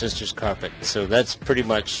on your sister's carpet, so that's pretty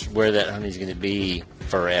much where that honey's gonna be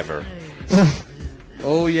forever.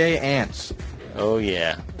 Oh yay, ants. Oh,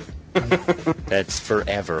 yeah. That's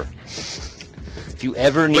forever. If you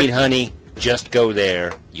ever need honey, just go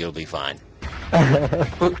there. You'll be fine.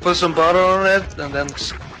 Put some butter on it and then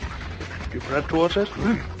you bread towards it.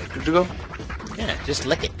 Good to go. Yeah, just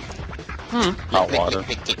lick it. Hot water.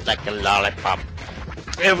 Lick it like a lollipop.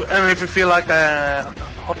 And if you feel like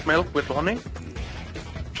hot milk with honey,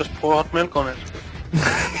 just pour hot milk on it.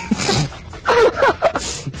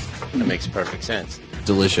 That makes perfect sense.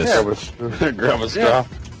 Delicious. Yeah, grab a straw.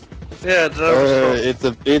 Yeah,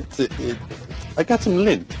 I got some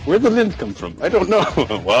lint. Where'd the lint come from? I don't know.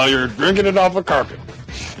 Well, you're drinking it off a carpet.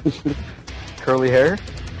 Curly hair?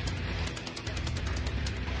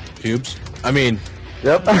 Pubes. I mean,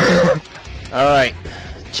 Yep. Alright.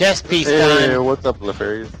 Chess piece Hey, time. what's up,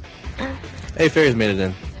 LaFerry? hey, Fairies made it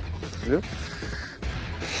in. Is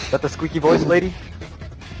that the squeaky voice lady?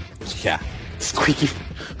 Yeah. Squeaky.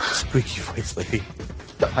 Squeaky voice lady.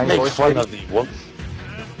 The tiny Make voice fun lady? of the what?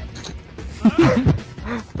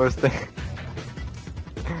 First thing.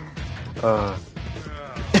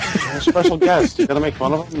 Special guest. You gonna make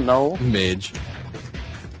fun of him? No. Midge.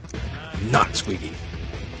 Not squeaky.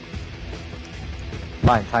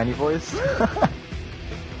 Fine, tiny voice.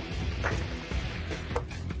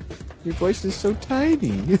 Your voice is so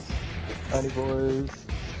tiny. Tiny voice.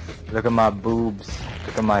 Look at my boobs.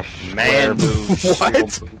 Look at my Man boobs.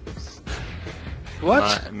 What?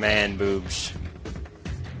 What? Man boobs.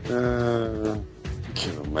 Give a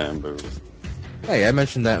man boobs. Hey, I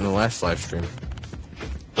mentioned that in the last live stream.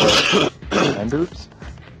 Man boobs?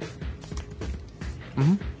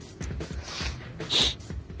 Mm-hmm.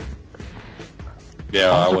 Yeah,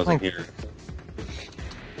 I I was wasn't playing- here.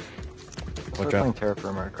 We're What playing job?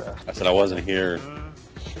 Terraform Aircraft. I said I wasn't here.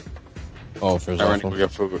 Oh, for I ran to example. go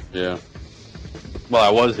get food. Yeah. Well, I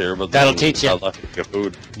was here, but That'll then teach you. I left to get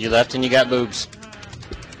food. You left and you got boobs.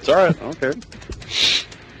 It's all right. Okay.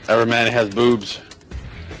 Every man has boobs.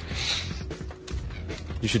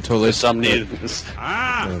 You should totally. Some need. Okay.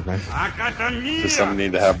 Some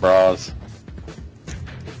need to have bras.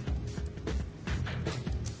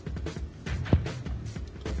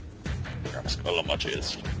 Grab a skull on my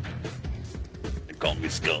chest. They call me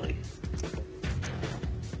Scully.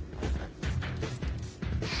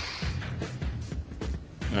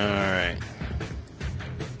 Alright.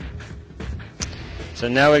 So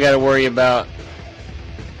now we gotta worry about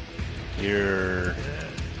your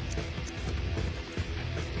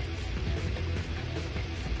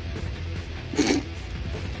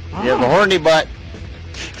You have a horny butt.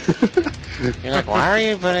 You're like, why are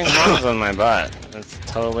you putting horns on my butt? That's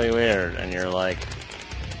totally weird. And you're like,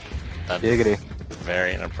 that's Giggity.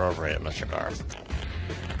 very inappropriate, Mr. Garth.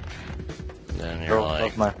 Then you're Girl, like,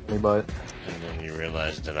 love my funny butt. and then you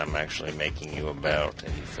realize that I'm actually making you a belt,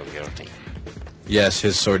 and you feel guilty. Yes,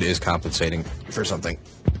 his sword is compensating for something.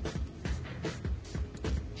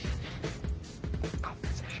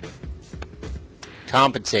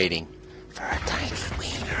 Compensating for a tiny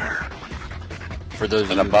wiener. For those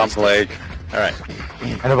of And you a bump leg. Alright.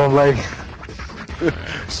 And a bum leg.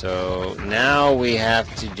 So now we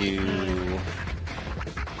have to do...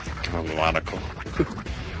 Come on, monocle.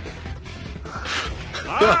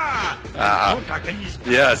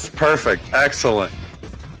 Yes, perfect. Excellent.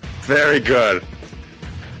 Very good.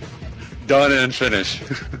 Done and finished.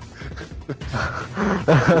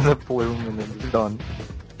 The plume and then it's done.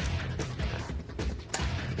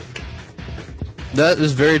 That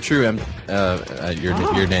is very true,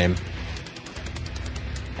 your name.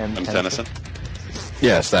 And I'm Tennyson.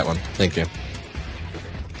 Yes, that one. Thank you.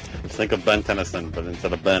 Just think of Ben Tennyson, but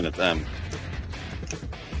instead of Ben, it's M.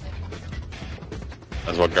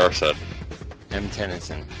 That's what Gar said. M.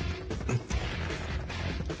 Tennyson.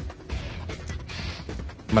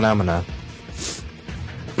 Phenomena.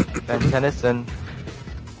 Ben Tennyson.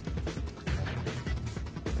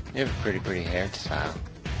 You have a pretty hairstyle.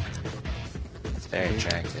 It's very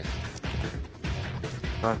attractive.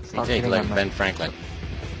 Stop You take hitting like on my, Ben Franklin.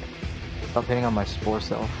 stop hitting on my Spore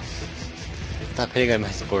self. Stop hitting on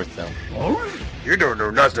my sports though. You don't know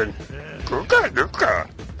nothing.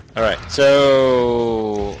 Alright,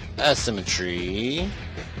 so... asymmetry.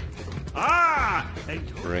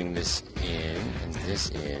 Bring this in, and this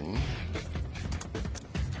in.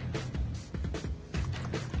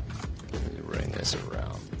 Bring this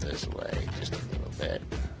around this way, just a little bit.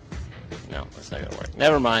 No, that's not gonna work.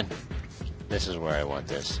 Never mind. This is where I want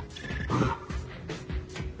this.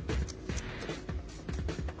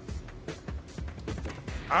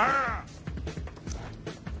 I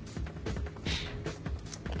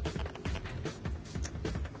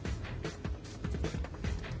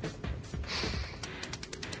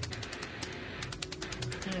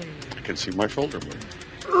can see my shoulder move.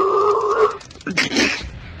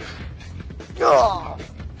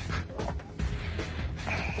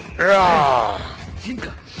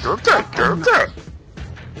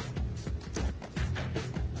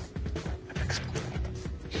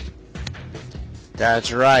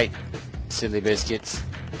 That's right, silly biscuits.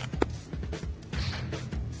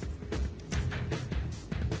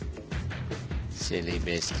 Silly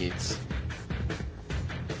biscuits.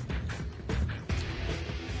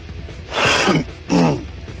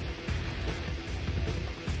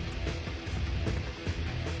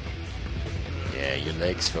 Yeah, your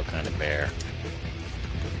legs feel kind of bare.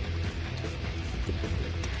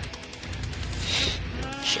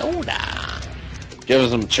 Shoulder. Give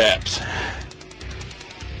us some chaps.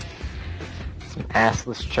 Some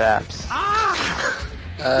assless chaps. I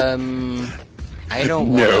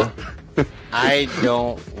don't wanna. I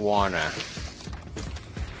don't wanna.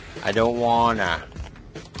 I don't wanna.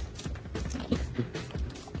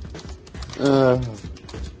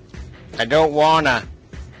 I don't wanna.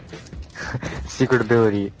 Secret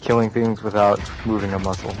ability, killing things without moving a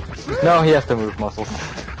muscle. No, he has to move muscles. He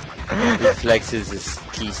flexes his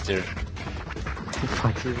keister. He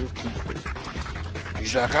flexes his keister.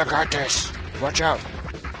 He's like, I got this. Watch out.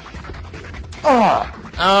 Ah!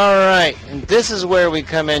 Alright, and this is where we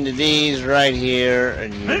come into these right here,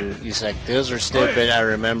 and you say, those are stupid, I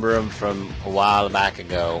remember them from a while back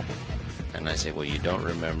ago. And I say, well, you don't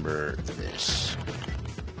remember this.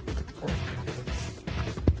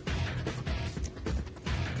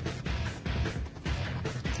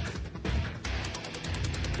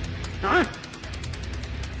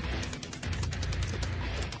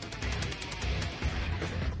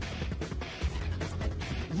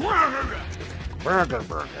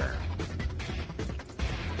 Burger.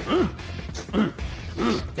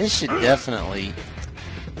 This should definitely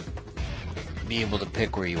be able to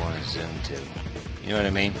pick where you want to zoom to. You know what I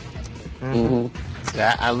mean? Mm-hmm.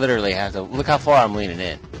 I literally have to... Look how far I'm leaning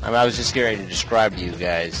in. I was just getting ready to describe to you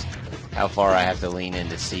guys how far I have to lean in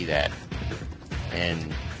to see that.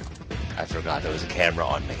 And I forgot there was a camera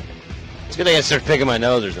on me. It's good thing I started picking my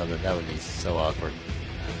nose or something. That would be so awkward.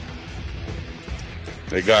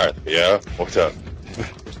 Hey Garth, yeah? What's up?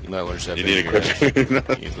 You might want to stop You picking need your a nose. quick... You can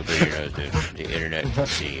put your nose, dude. The internet can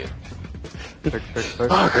see you. Pick.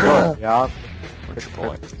 Yeah. What's your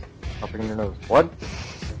point? Stop picking your nose. What?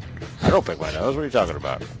 I don't pick my nose. What are you talking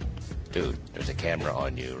about? Dude, there's a camera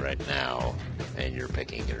on you right now, and you're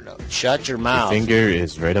picking your nose. Shut your Your mouth. finger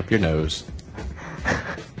is right up your nose.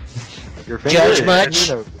 Your finger Judge is much?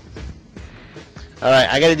 in your nose. Alright,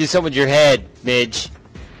 I gotta do something with your head, Midge.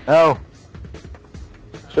 No.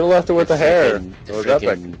 Should've left it with the hair. Frickin- It was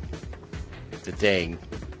epic. The thing.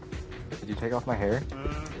 Did you take off my hair?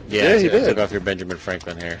 Yeah, he I took did. off your Benjamin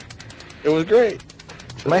Franklin hair. It was great.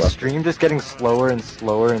 Is my stream just getting slower and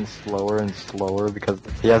slower and slower and slower because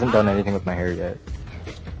he hasn't done anything with my hair yet?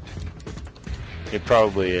 It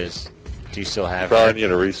probably is. Do you still have Probably it?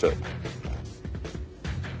 need a reset.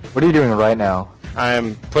 What are you doing right now?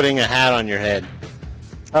 I'm putting a hat on your head.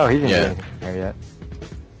 Oh, he didn't do Yeah. anything with my hair yet.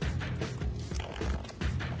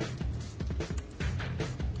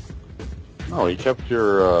 No, he kept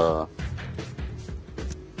your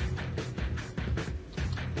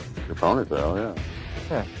ponytail, yeah.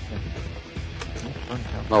 Yeah.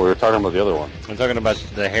 No, we were talking about the other one. I'm talking about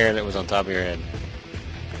the hair that was on top of your head.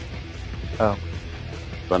 Oh.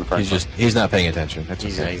 Ben Franklin. He's not paying attention. That's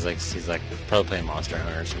He's, okay. he's like probably playing Monster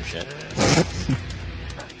Hunter or some shit.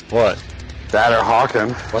 What? That or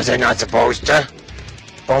Hawking. Was I not supposed to?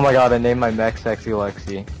 Oh my god, I named my mech Sexy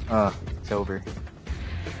Lexi. It's over.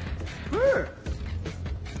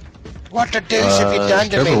 What the deuce have you done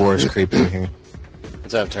to Turbo me? War's creeping here.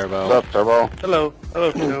 What's up, Turbo? What's up, Turbo? Hello.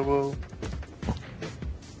 Hello, Turbo.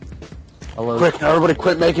 Hello. Quick, everybody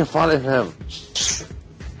quit making fun of him.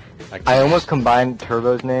 I almost combined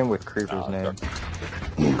Turbo's name with Creeper's Oh,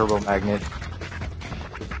 name. Turbo Magnet.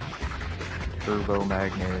 Turbo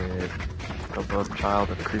Magnet. The love child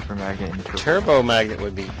of Creeper Magnet and Turbo Magnet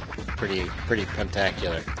would be pretty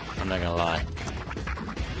spectacular. I'm not gonna lie.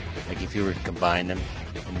 Like if you were to combine them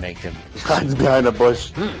and make them. Hides behind a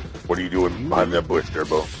bush. What are you doing behind that bush,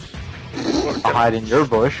 Turbo? I'll hide in your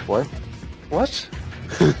bush. What? What?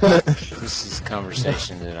 This is a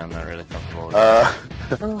conversation that I'm not really comfortable with.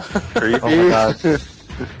 Creepy. Oh my god.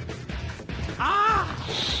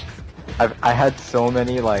 I had so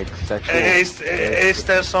many like sexual. Is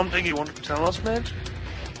there something you want to tell us, man?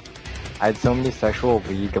 I had so many sexual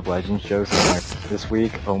League of Legends jokes this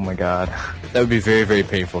week. Oh my god. That would be very, very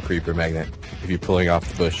painful, Creeper Magnet, if you're pulling off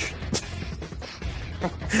the bush.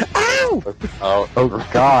 Oh. Oh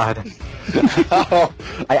god.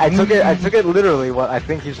 I took it literally what I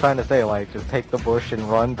think he's trying to say, like just take the bush and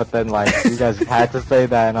run, but then like you guys had to say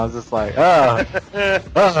that and I was just like,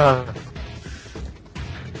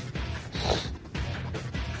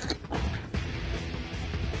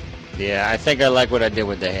 Yeah, I think I like what I did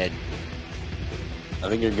with the head. I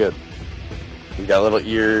think you're good. You got little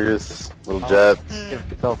ears, little jets. Give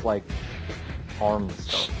yourself like arms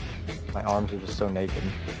stuff. My arms are just so naked.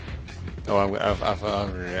 Oh, I'm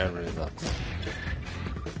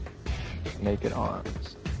Naked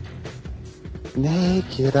arms.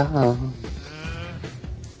 Naked on.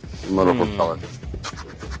 Little propeller.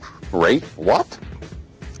 Rape? What?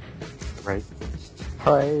 Right.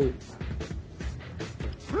 Right.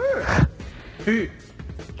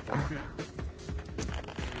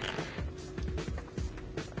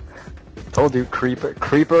 Told you,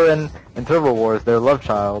 Creeper and Turbo Wars, their love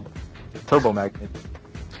child, Turbo Magnet,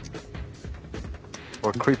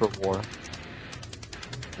 or Creeper War.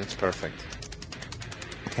 That's perfect.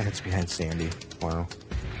 Yeah, it's behind Sandy. Wow.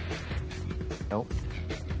 Nope.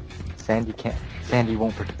 Sandy can't. Sandy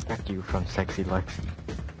won't protect you from Sexy Lexi.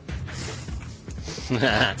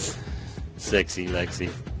 Sexy Lexi.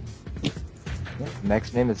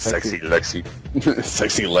 Next name is Sexy. Lexi.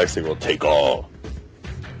 Sexy Lexi will take all.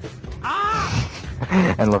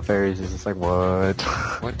 And LaFerry's is just like, what?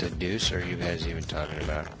 What the deuce are you guys even talking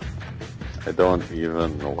about? I don't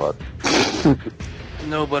even know what.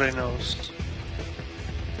 Nobody knows.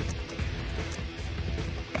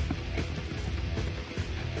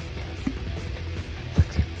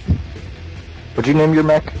 What'd you name your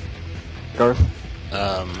mech, Garth?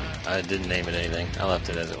 I didn't name it anything. I left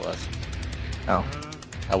it as it was. Oh.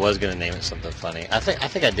 I was gonna name it something funny. I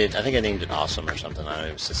think I did. I think I named it Awesome or something. I don't know,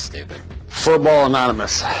 it was just stupid. Football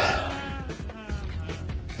Anonymous.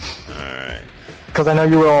 Alright. Because I know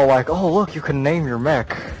you were all like, oh look, you can name your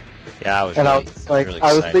mech. Yeah, I was And really, I was like, really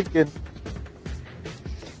I was excited. thinking.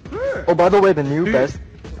 Oh, by the way, the new best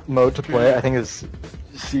mode to play, I think, is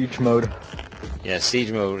Siege mode. Yeah,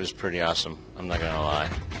 Siege mode is pretty awesome. I'm not gonna lie.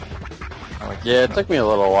 I like Yeah, it Siege took me a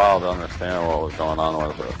little while to understand what was going on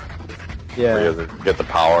with it. mode. Where Yeah, you have to get the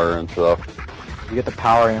power and stuff. you get the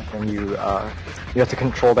power and you have to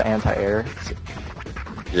control the anti-air.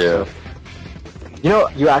 Yeah. You know,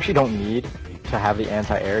 you actually don't need to have the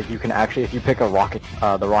anti-air. You can actually, if you pick a rocket,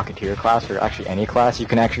 the Rocketeer class, or actually any class, you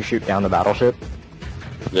can actually shoot down the battleship.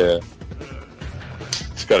 Yeah.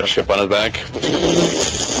 got a ship on his back.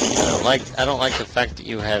 I don't like the fact that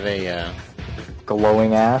you have a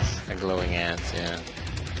Glowing ass. glowing ass. Yeah.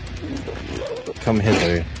 Come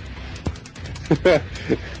hither.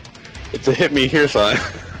 It's a hit me here sign.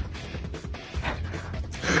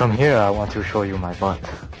 Come here, I want to show you my butt.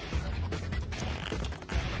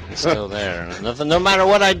 It's still there. Nothing. No matter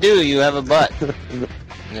what I do, you have a butt. You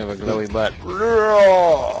have a glowy butt.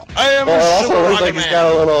 I am a Also super looks like he's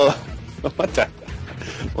got a little. What the?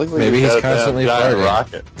 Looks like Maybe he's got a constantly giant farting.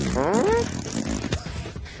 rocket.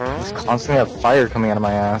 I constantly have fire coming out of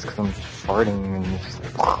my ass because I'm farting and it's just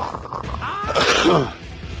like...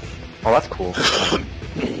 Oh, that's cool.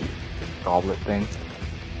 Goblet thing.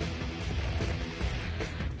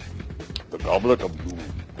 The goblet of.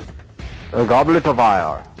 A goblet of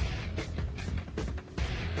fire.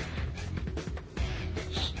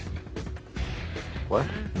 What?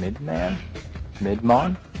 Midman?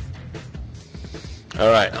 Midmon? All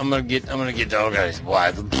right, I'm gonna get dog eyes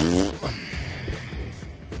wide.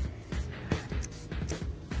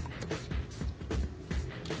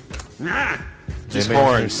 These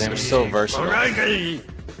horns are so versatile.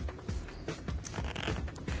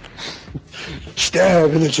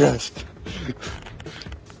 Stab in the chest.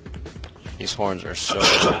 These horns are so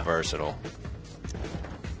versatile.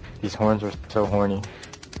 These horns are so horny.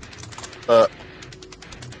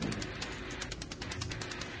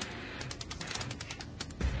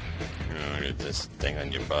 Get this thing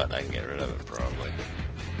on your butt. I can get rid of it probably.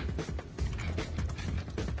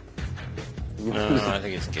 No, I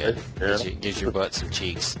think it's good. Gives your butt some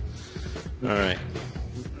cheeks. All right.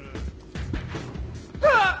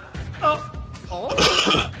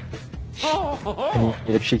 Can you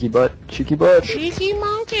get a cheeky butt? Cheeky butt! Cheeky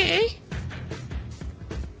monkey.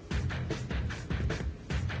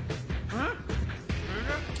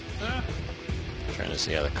 Trying to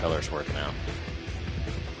see how the color's working out.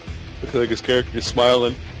 Looks like his character is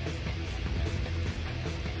smiling.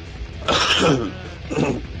 I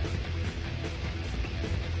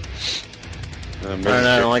don't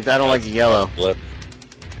like that. I don't like the yellow. Lip.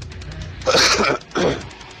 I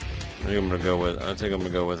think I'm gonna go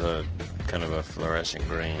with a kind of a fluorescent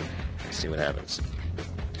green. Let's see what happens.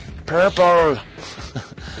 Purple.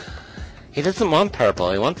 He doesn't want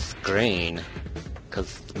purple. He wants green.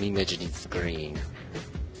 Cause meMIDGETY's green.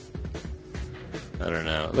 I don't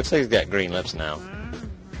know. It looks like he's got green lips now.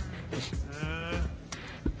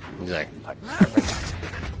 He's like,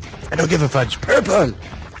 I don't give a fudge. Purple!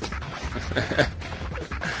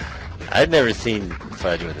 I've never seen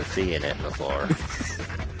fudge with a C in it before.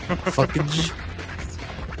 Fucking. It's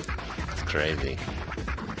crazy.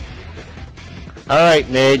 Alright,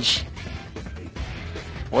 Midge.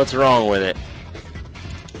 What's wrong with it?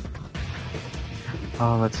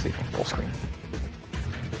 Let's see. Full screen.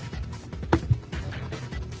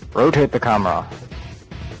 Rotate the camera.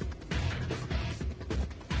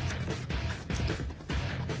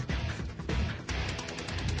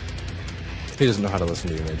 He doesn't know how to listen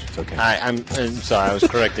to you, Midge. It's okay. I'm sorry, I was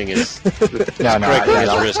correcting his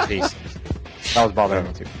Yeah, wrist piece. that was bothering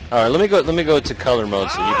me too. Alright, let me go to color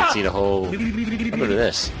mode so you can see the whole. Look at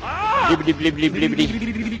this. Blibbity blibbity blibbity.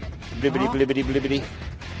 Blibbity blibbity blibbity.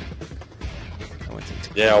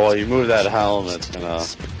 Yeah, well, you move that helm, it's gonna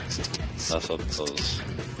mess up those.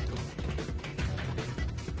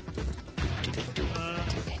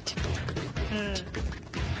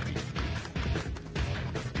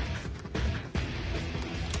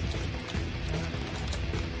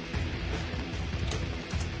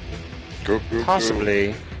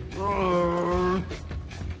 Possibly.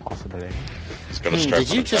 Possibly. It's gonna start.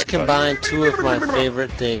 Did you just combine two of my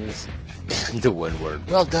favorite things into one word?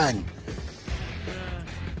 Well done.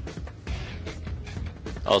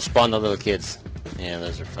 Oh, spawn the little kids. Yeah,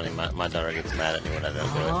 those are funny. My daughter gets mad at me when I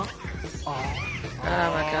don't do it. Oh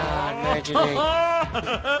my god, meMIDGETY.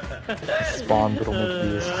 Spawn little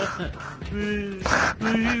Mickey's.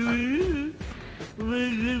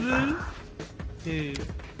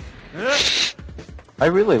 I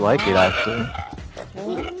really like it actually.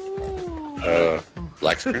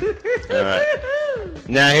 Black screen. Alright.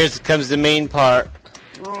 Now here comes the main part.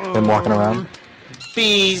 Them walking around.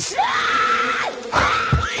 Bees.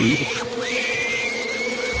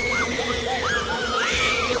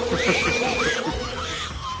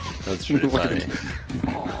 That's pretty funny.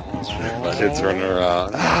 Kids running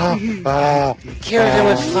around. Cure them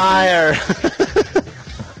with fire.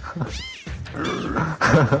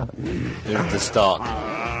 There's the stalk.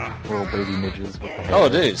 Little baby midges with the hair. Oh,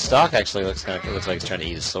 dude, stalk actually looks like he's trying to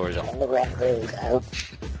eat his sword. Alright,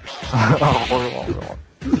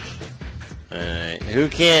 who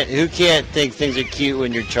can't think things are cute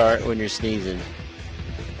when you're sneezing?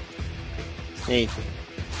 Hey.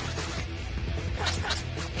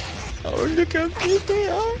 Oh, look how cute they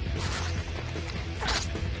are.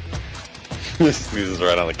 Squeezes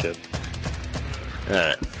right on the kid.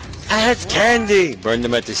 Alright. That's candy! Burn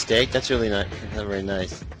them at the stake? That's really not very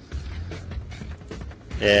nice.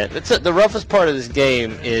 Yeah, that's the roughest part of this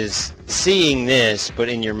game is seeing this, but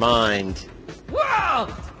in your mind,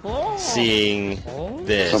 seeing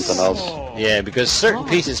this. Something else. Yeah, because certain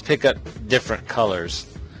pieces pick up different colors.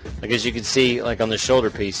 Like as you can see, like on the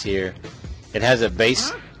shoulder piece here, it has a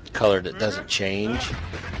base color that doesn't change,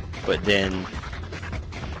 but then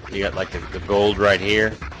you got like the gold right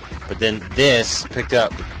here, but then this picked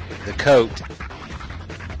up the coat,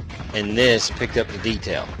 and this picked up the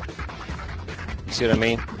detail. You see what I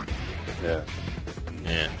mean? Yeah.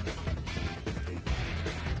 Yeah.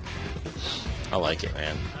 I like it,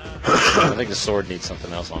 man. I think the sword needs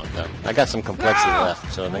something else on it, though. I got some complexity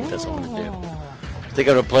left, so I think that's what I'm gonna do. I think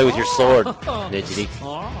I'm gonna play with your sword, Midgety.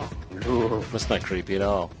 That's not creepy at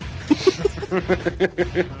all.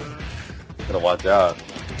 Gotta watch out.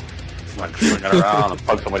 It's not swinging around and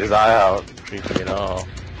poke somebody's eye out. Creepy at all.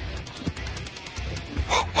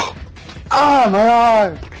 Ah, my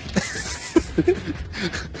eye!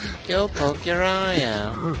 You'll poke your eye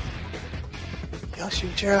out. You'll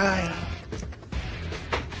shoot your eye out.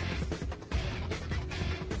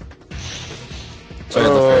 Sorry,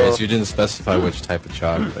 LaFarius, you didn't specify which type of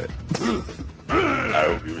chocolate. I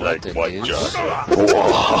hope you like the white kids? chocolate.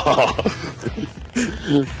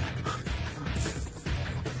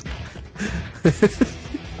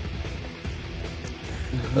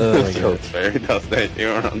 Oh my So god. very does that you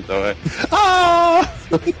run to it. Ah!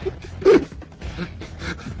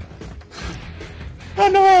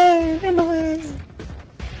 Run away! Run away!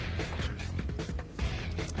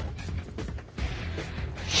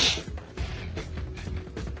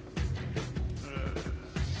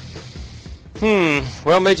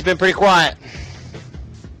 Well, Midge, you've been pretty quiet.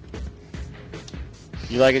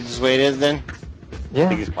 You like it just the way it is, then? I think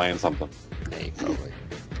Yeah. he's playing something. Yeah, you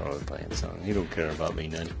probably playing something. He don't care about me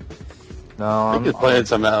none. No, I think I'm he's playing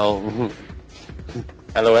some LOL.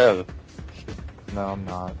 No, I'm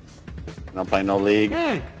not. Not playing no league.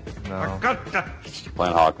 No.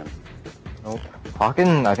 Playing Hawken. Nope.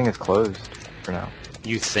 Hawken, I think it's closed for now.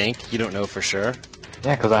 You think? You don't know for sure?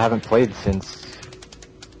 Yeah, because I haven't played since.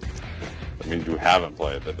 That means you haven't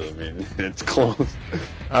played. That doesn't mean it's closed.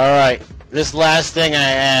 Alright, this last thing I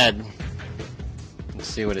add. Let's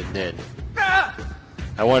see what it did.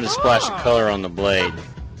 I wanted to splash a color on the blade.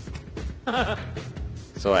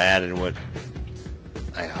 So I added what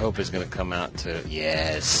I hope is going to come out to...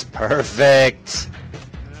 Yes, perfect!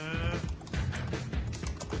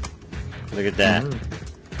 Look at that.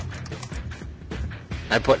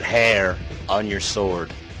 I put hair on your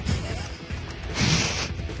sword.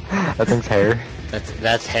 That thing's hair.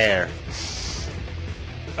 That's hair.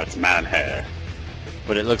 That's man hair.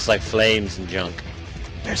 But it looks like flames and junk.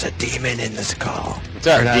 There's a demon in this call. What's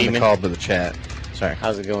up, Or not in the demon? call, but the chat. Sorry.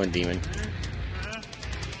 How's it going, demon?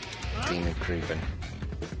 Demon creeping.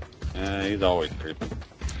 He's always creeping.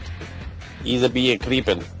 He's a bee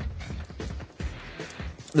creeping.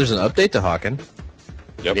 There's an update to Hawken.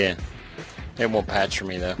 Yep. Yeah. It won't patch for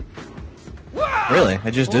me, though. Really?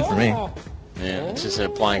 It just did for me. Yeah, it just said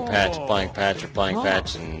applying patch, applying patch, applying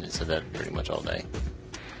patch, and it said that pretty much all day.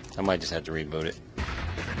 I might just have to reboot it.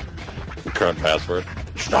 Current password.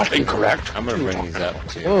 It's not incorrect. I'm gonna bring these up,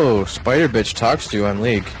 too. Oh, Spider Bitch talks to you on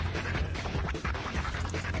League.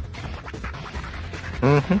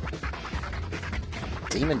 Mm-hmm.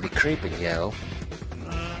 Demon be creeping, yo.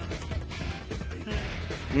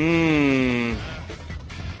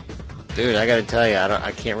 Dude, I gotta tell you,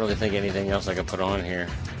 I can't really think of anything else I could put on here.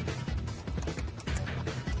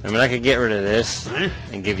 I mean, I could get rid of this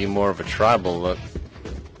and give you more of a tribal look.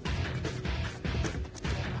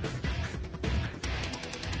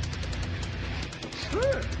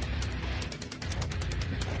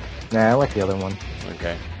 Nah, I like the other one.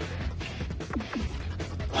 Okay.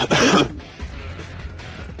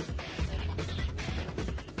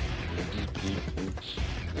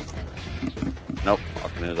 Nope.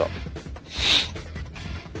 Hawken is up.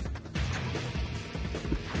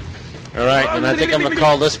 Alright, and I think I'm gonna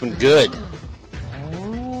call this one good.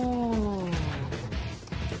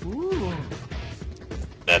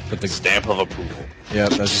 That's the stamp of approval.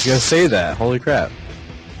 Yep, I was just gonna say that. Holy crap.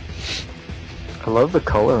 I love the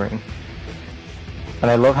coloring. And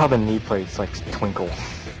I love how the knee plates like twinkle.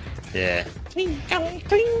 Yeah.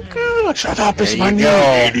 Shut up, it's my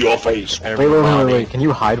knee. In your face. Wait. Can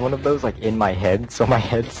you hide one of those like in my head so my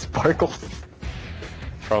head sparkles?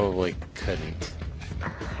 Probably couldn't.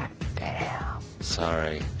 Damn.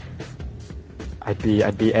 Sorry. I'd be Why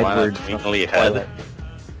Edward. not twinkly head?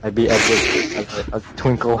 I'd be Edward. A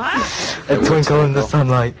twinkle. A twinkle in the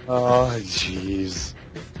sunlight. Oh, jeez.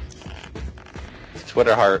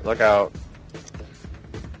 Twitter heart, look out.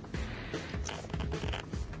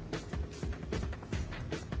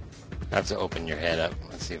 I have to open your head up.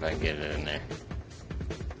 Let's see if I can get it in there.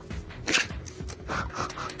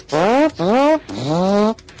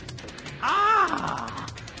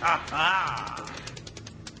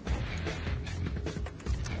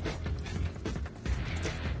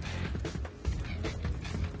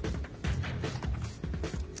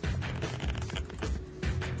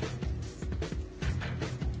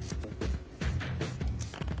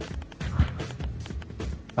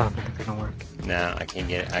 I don't think it's gonna work. No, I can't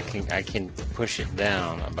get it. I can push it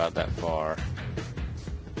down about that far.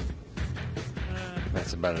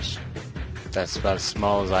 That's about as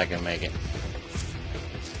small as I can make it.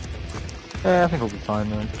 Yeah, I think we'll be fine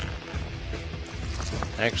then.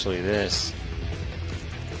 Actually, this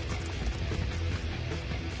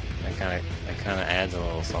that kind of adds a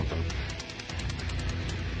little something.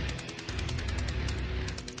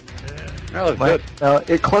 That looks good.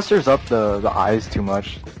 It clusters up the eyes too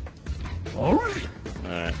much.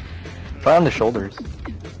 Alright. Try on the shoulders.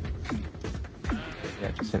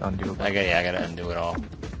 Yeah, just hit undo. I gotta undo it all.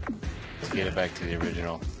 Let's get it back to the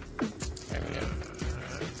original. There we go.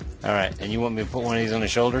 Alright, and you want me to put one of these on the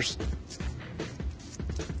shoulders?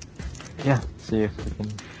 Yeah, see if we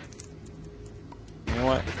can. You know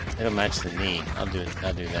what? It'll match the knee. I'll do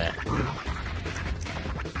that.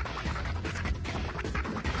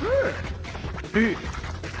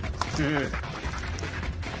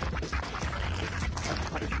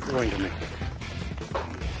 Going to me.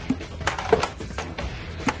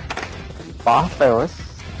 Bye, Ferris.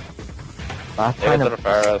 Bye, Hey, tiny,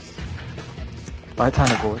 Ferris. bye,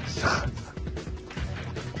 tiny boys.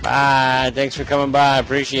 Bye. Thanks for coming by. I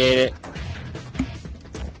appreciate it.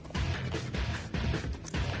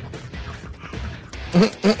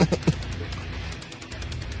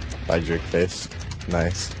 By jerk face.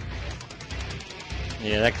 Nice.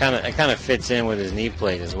 Yeah, that kind of fits in with his knee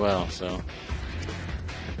plate as well. So,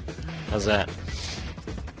 how's that?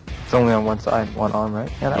 It's only on one side, one arm,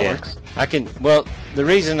 right? Yeah, that works. I can. Well, the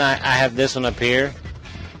reason I have this one up here,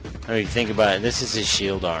 I mean, think about it. This is his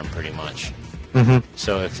shield arm, pretty much. Mm-hmm.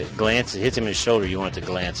 So if it hits him in his shoulder, you want it to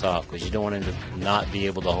glance off because you don't want him to not be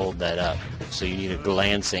able to hold that up. So you need a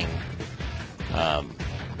glancing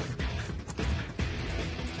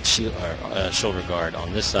shield or shoulder guard.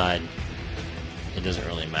 On this side, it doesn't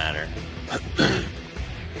really matter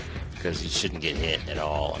because you shouldn't get hit at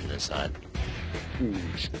all on this side.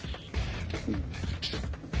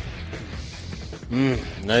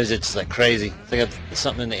 Nose itches like crazy. I think I've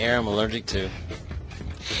something in the air I'm allergic to.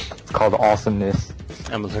 It's called awesomeness.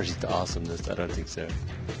 I'm allergic to awesomeness. I don't think so.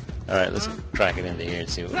 Alright, let's crack it into here and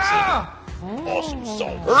see what we see. Awesome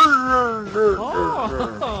song.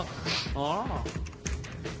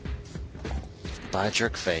 Bye,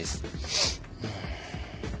 jerk face.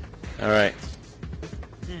 Alright.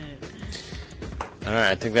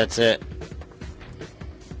 Alright, I think that's it.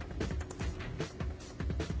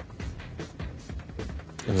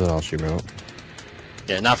 Is that all she wrote?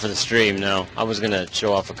 Yeah, not for the stream, no. I was gonna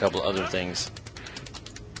show off a couple other things.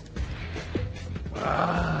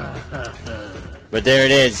 But there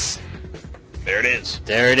it is. There it is.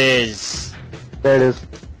 There it is. There it is.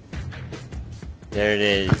 There it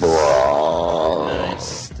is.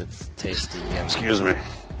 Nice. That's tasty. Yummy. Excuse me.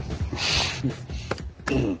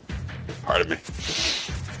 Pardon me.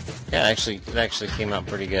 Yeah, it actually came out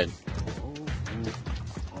pretty good.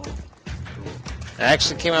 It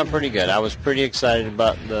actually came out pretty good. I was pretty excited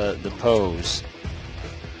about the pose.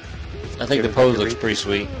 I think the pose looks pretty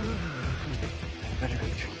sweet.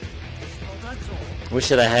 Wish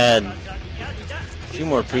that I had a few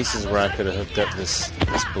more pieces where I could have hooked up this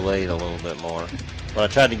blade a little bit more. But I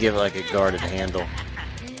tried to give it like a guarded handle.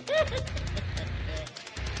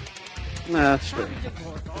 Nah, that's good.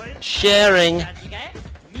 Sharing!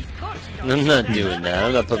 I'm not doing that.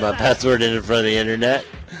 I'm not putting my password in front of the internet.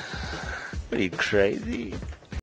 What are you, crazy?